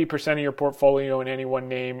put 80% of your portfolio in any one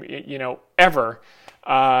name, you know, ever.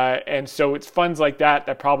 And so it's funds like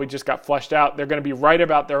that probably just got flushed out. They're going to be right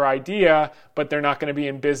about their idea, but they're not going to be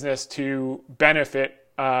in business to benefit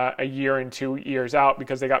a year and 2 years out,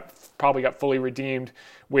 because they probably got fully redeemed,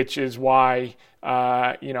 which is why,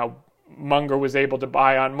 Munger was able to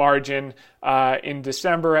buy on margin in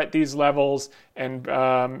December at these levels, and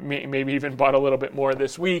maybe even bought a little bit more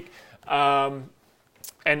this week, and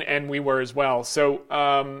we were as well. So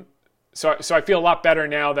I feel a lot better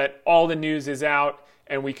now that all the news is out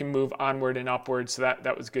and we can move onward and upward. So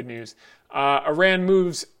that was good news. Iran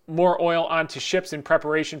moves more oil onto ships in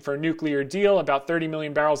preparation for a nuclear deal. About 30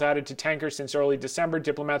 million barrels added to tankers since early December.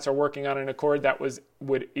 Diplomats are working on an accord that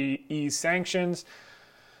would ease sanctions.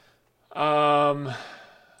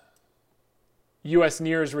 U.S.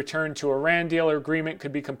 nears return to Iran deal agreement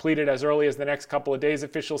could be completed as early as the next couple of days,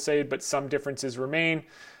 officials say, but some differences remain.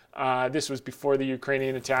 This was before the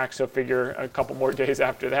Ukrainian attack, so figure a couple more days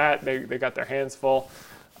after that. They got their hands full.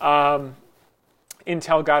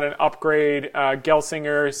 Intel got an upgrade.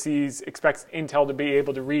 Gelsinger expects Intel to be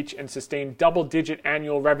able to reach and sustain double-digit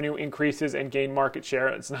annual revenue increases and gain market share.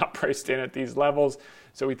 It's not priced in at these levels,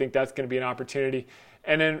 so we think that's going to be an opportunity.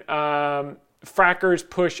 And then frackers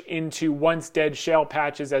push into once-dead shale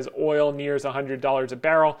patches as oil nears $100 a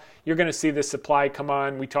barrel. You're going to see the supply come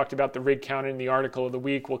on. We talked about the rig count in the article of the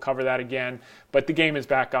week. We'll cover that again. But the game is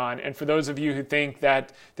back on. And for those of you who think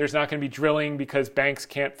that there's not going to be drilling because banks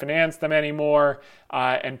can't finance them anymore,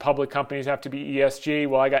 and public companies have to be ESG,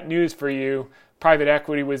 well, I got news for you. Private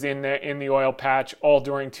equity was in the oil patch all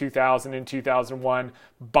during 2000 and 2001,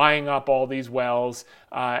 buying up all these wells,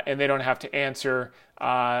 and they don't have to answer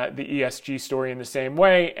the ESG story in the same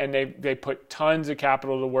way, and they put tons of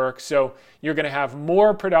capital to work. So you're going to have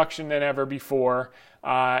more production than ever before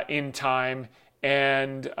in time,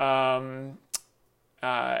 and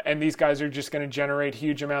these guys are just going to generate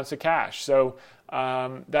huge amounts of cash. So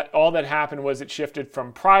that all that happened was it shifted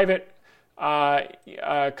from private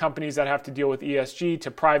companies that have to deal with ESG to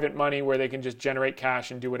private money where they can just generate cash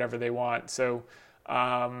and do whatever they want. So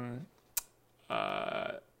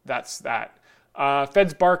that's that.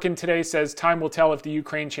 Fed's Barkin today says time will tell if the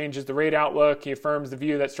Ukraine changes the rate outlook. He affirms the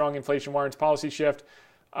view that strong inflation warrants policy shift.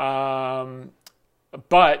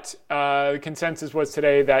 But the consensus was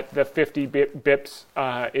today that the 50 bips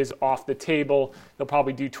is off the table. They'll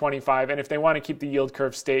probably do 25. And if they want to keep the yield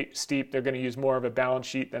curve steep, they're going to use more of a balance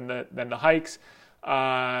sheet than the hikes.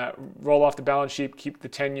 Roll off the balance sheet, keep the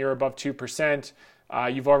 10-year above 2%.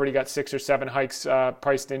 You've already got 6 or 7 hikes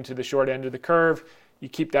priced into the short end of the curve. You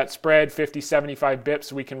keep that spread, 50, 75 bips,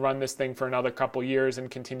 so we can run this thing for another couple years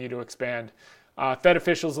and continue to expand. Fed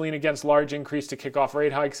officials lean against large increase to kick off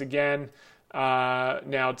rate hikes again.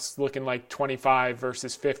 Now it's looking like 25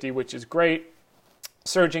 versus 50, which is great.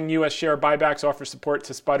 Surging U.S. share buybacks offer support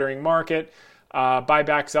to sputtering market.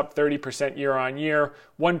 Buybacks up 30% year on year.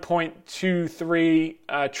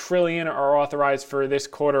 1.23 trillion are authorized for this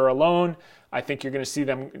quarter alone. I think you're going to see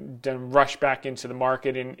them rush back into the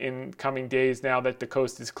market in coming days now that the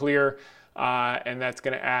coast is clear, and that's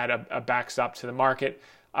going to add a backstop to the market.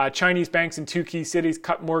 Chinese banks in 2 key cities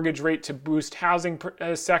cut mortgage rate to boost housing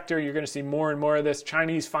sector. You're going to see more and more of this.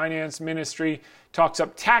 Chinese finance ministry talks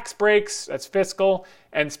up tax breaks, that's fiscal,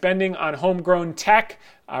 and spending on homegrown tech.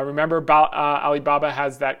 Remember, Alibaba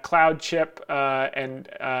has that cloud chip, and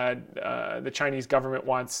the Chinese government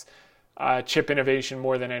wants chip innovation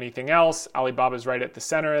more than anything else. Alibaba's right at the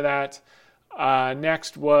center of that.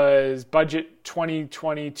 Next was budget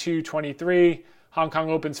 2022-23. Hong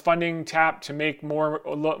Kong opens funding tap to make more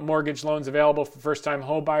mortgage loans available for first-time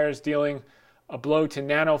home buyers, dealing a blow to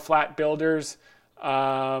nano flat builders.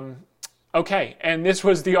 Okay, and this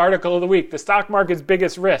was the article of the week, the stock market's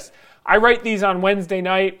biggest risk. I write these on Wednesday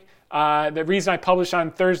night. The reason I publish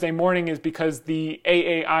on Thursday morning is because the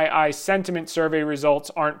AAII sentiment survey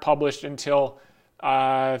results aren't published until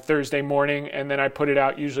Thursday morning, and then I put it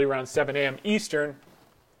out usually around 7 a.m. Eastern.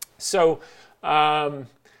 So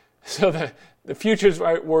the futures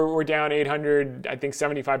were down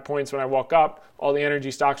 75 points when I woke up. All the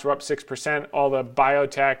energy stocks were up 6%. All the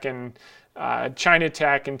biotech and China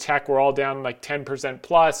tech and tech were all down like 10%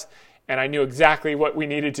 plus. And I knew exactly what we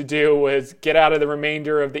needed to do was get out of the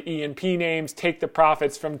remainder of the E&P names, take the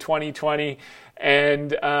profits from 2020, and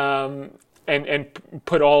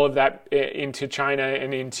put all of that into China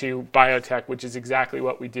and into biotech, which is exactly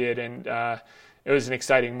what we did. And it was an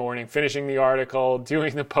exciting morning, finishing the article,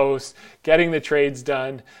 doing the post, getting the trades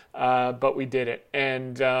done, but we did it.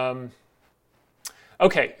 And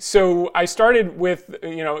okay, so I started with,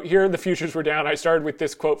 here the futures were down. I started with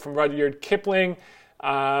this quote from Rudyard Kipling,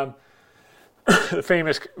 the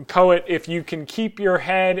famous poet: "If you can keep your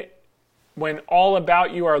head when all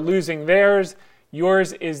about you are losing theirs,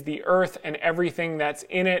 yours is the earth and everything that's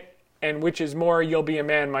in it, and which is more, you'll be a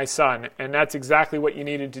man, my son." And that's exactly what you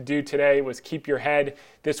needed to do today, was keep your head.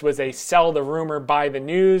 This was a sell the rumor, buy the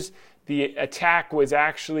news. The attack was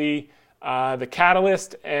actually the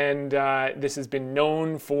catalyst, and this has been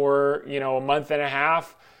known for a month and a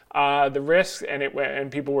half, the risks,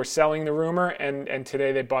 and people were selling the rumor, and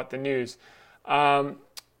today they bought the news.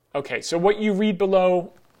 Okay, so what you read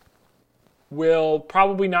below will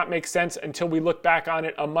probably not make sense until we look back on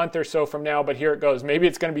it a month or so from now, but here it goes. Maybe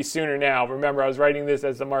it's going to be sooner now. Remember, I was writing this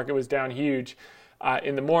as the market was down huge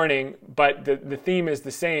in the morning, but the theme is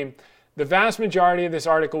the same. The vast majority of this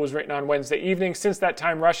article was written on Wednesday evening. Since that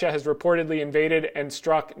time, Russia has reportedly invaded and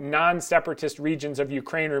struck non-separatist regions of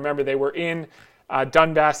Ukraine. Remember, they were in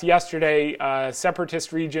Donbass yesterday,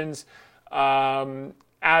 separatist regions.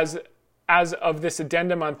 As of this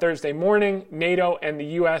addendum on Thursday morning, NATO and the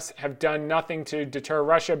U.S. have done nothing to deter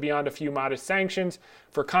Russia beyond a few modest sanctions.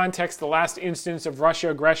 For context, the last instance of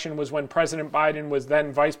Russia aggression was when President Biden was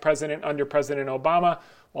then vice president under President Obama.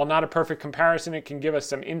 While not a perfect comparison, it can give us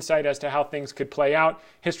some insight as to how things could play out.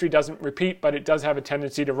 History doesn't repeat, but it does have a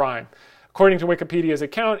tendency to rhyme. According to Wikipedia's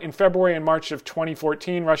account, in February and March of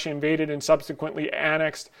 2014, Russia invaded and subsequently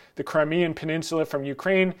annexed the Crimean Peninsula from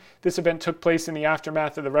Ukraine. This event took place in the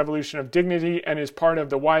aftermath of the Revolution of Dignity and is part of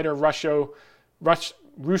the wider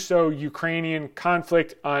Russo-Ukrainian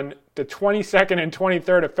conflict. On the 22nd and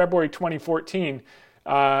 23rd of February 2014,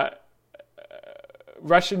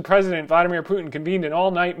 Russian President Vladimir Putin convened an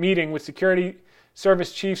all-night meeting with security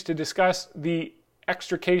service chiefs to discuss the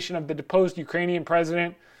extrication of the deposed Ukrainian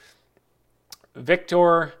president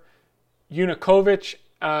Viktor Yanukovych.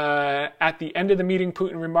 At the end of the meeting,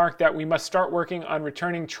 Putin remarked that we must start working on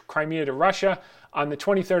returning Crimea to Russia. On the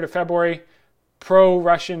 23rd of February,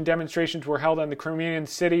 pro-Russian demonstrations were held in the Crimean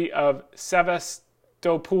city of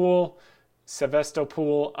Sevastopol.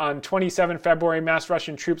 On 27 February, mass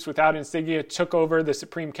Russian troops without insignia took over the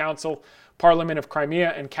Supreme Council Parliament of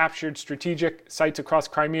Crimea and captured strategic sites across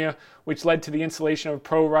Crimea, which led to the installation of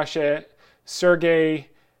pro-Russia Sergei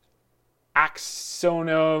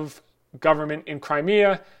Aksyonov government in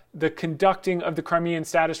Crimea, the conducting of the Crimean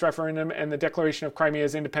status referendum, and the declaration of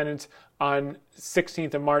Crimea's independence on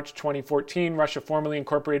 16th of March 2014. Russia formally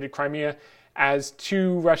incorporated Crimea as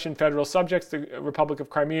two Russian federal subjects, the Republic of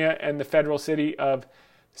Crimea and the federal city of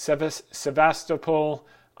Sevastopol.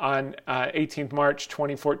 on 18th March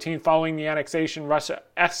 2014. Following the annexation, Russia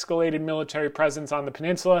escalated military presence on the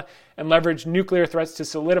peninsula and leveraged nuclear threats to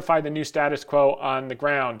solidify the new status quo on the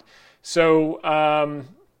ground. So,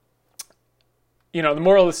 the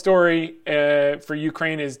moral of the story for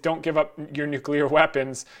Ukraine is don't give up your nuclear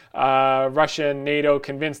weapons. Russia and NATO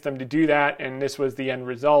convinced them to do that, and this was the end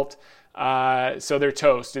result. So they're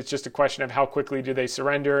toast. It's just a question of how quickly do they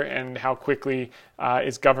surrender and how quickly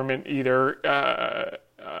is government either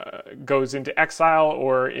goes into exile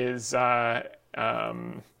or is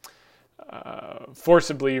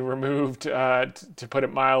forcibly removed, to put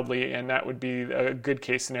it mildly, and that would be a good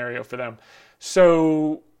case scenario for them.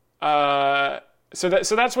 So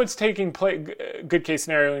that's what's taking place. Good case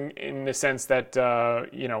scenario in the sense that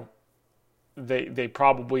they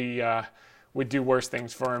probably would do worse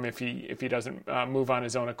things for him if he doesn't move on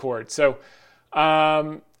his own accord.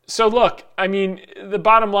 So look, I mean, the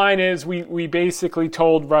bottom line is we basically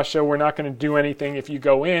told Russia we're not going to do anything if you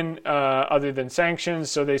go in other than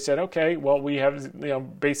sanctions. So they said, okay, well, we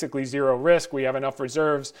have basically zero risk. We have enough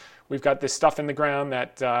reserves. We've got this stuff in the ground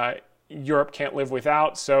that Europe can't live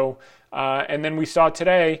without. So and then we saw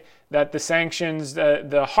today that the sanctions,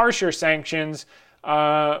 the harsher sanctions,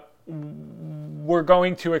 we're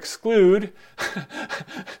going to exclude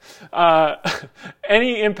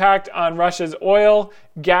any impact on Russia's oil,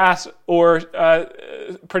 gas, or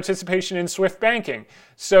participation in SWIFT banking.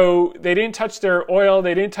 So they didn't touch their oil,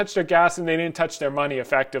 they didn't touch their gas, and they didn't touch their money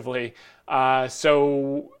effectively.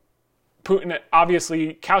 So Putin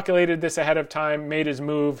obviously calculated this ahead of time, made his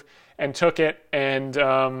move, and took it. And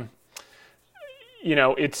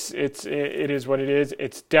it is what it is.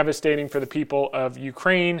 It's devastating for the people of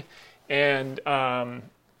Ukraine, and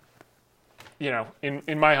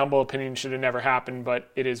in my humble opinion, should have never happened.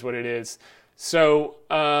 But it is what it is. So,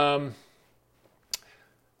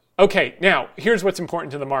 okay, now here's what's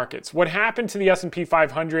important to the markets. What happened to the S&P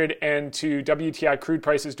 500 and to WTI crude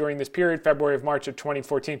prices during this period, February of March of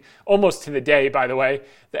 2014, almost to the day, by the way.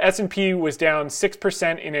 The S&P was down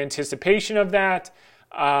 6% in anticipation of that.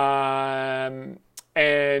 And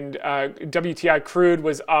WTI crude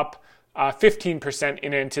was up 15%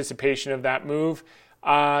 in anticipation of that move.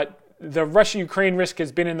 The Russia-Ukraine risk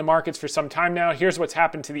has been in the markets for some time now. Here's what's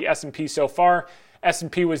happened to the S&P so far.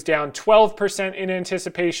 S&P was down 12% in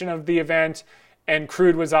anticipation of the event, and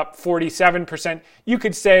crude was up 47%. You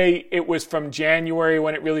could say it was from January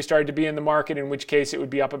when it really started to be in the market, in which case it would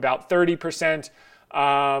be up about 30%.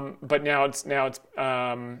 But now it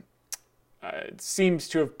seems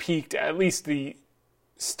to have peaked, at least the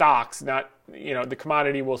stocks, not the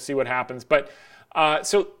commodity. We'll see what happens. But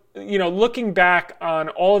looking back on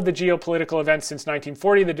all of the geopolitical events since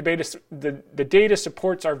 1940, the data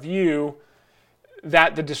supports our view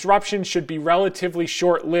that the disruption should be relatively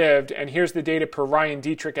short-lived. And here's the data per Ryan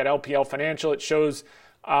Dietrich at LPL Financial. It shows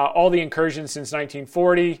all the incursions since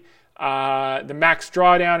 1940. The max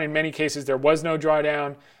drawdown, in many cases, there was no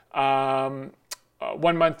drawdown. 1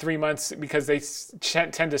 month, 3 months, because they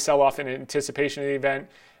tend to sell off in anticipation of the event.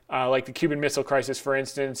 Like the Cuban Missile Crisis, for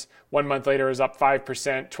instance, 1 month later is up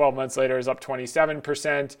 5%, 12 months later is up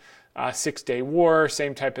 27%. 6-day war,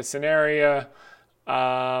 same type of scenario,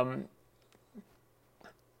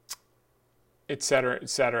 et cetera, et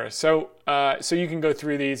cetera. So you can go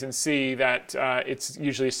through these and see that it's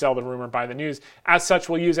usually sell the rumor, buy the news. As such,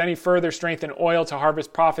 we'll use any further strength in oil to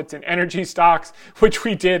harvest profits in energy stocks, which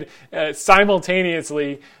we did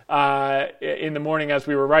simultaneously in the morning as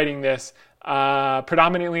we were writing this.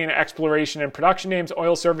 Predominantly in exploration and production names,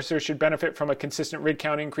 oil servicers should benefit from a consistent rig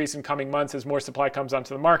count increase in coming months as more supply comes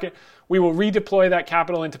onto the market. We will redeploy that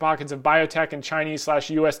capital into pockets of biotech and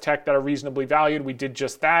Chinese/US tech that are reasonably valued. We did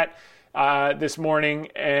just that this morning,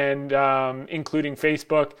 and including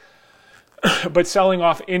Facebook. But selling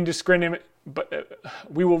off indiscriminate.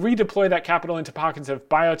 We will redeploy that capital into pockets of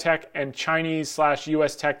biotech and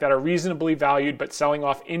Chinese/US tech that are reasonably valued, but selling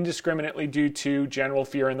off indiscriminately due to general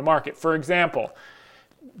fear in the market. For example,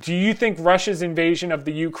 do you think Russia's invasion of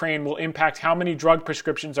the Ukraine will impact how many drug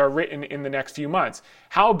prescriptions are written in the next few months?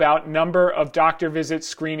 How about number of doctor visits,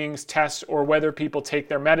 screenings, tests, or whether people take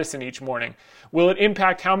their medicine each morning? Will it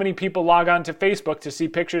impact how many people log on to Facebook to see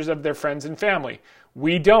pictures of their friends and family?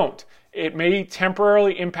 We don't. It may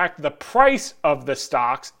temporarily impact the price of the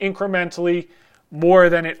stocks incrementally more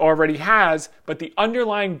than it already has, but the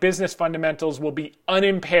underlying business fundamentals will be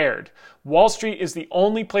unimpaired. Wall Street is the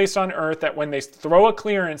only place on earth that when they throw a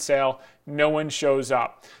clearance sale, no one shows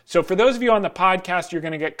up. So for those of you on the podcast, you're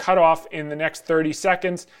going to get cut off in the next 30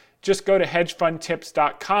 seconds. Just go to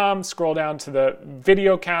hedgefundtips.com, scroll down to the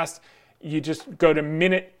video cast, you just go to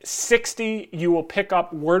minute 60. You will pick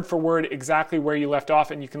up word for word exactly where you left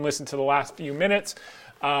off, and you can listen to the last few minutes.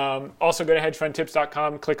 Also, go to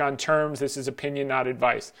hedgefundtips.com, click on terms. This is opinion, not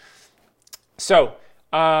advice. So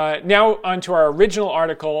now on to our original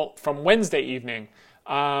article from Wednesday evening.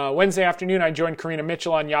 Wednesday afternoon, I joined Karina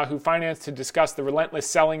Mitchell on Yahoo Finance to discuss the relentless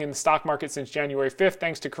selling in the stock market since January 5th.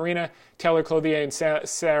 Thanks to Karina, Taylor Clothier, and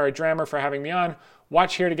Sarah Drammer for having me on.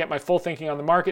 Watch here to get my full thinking on the market.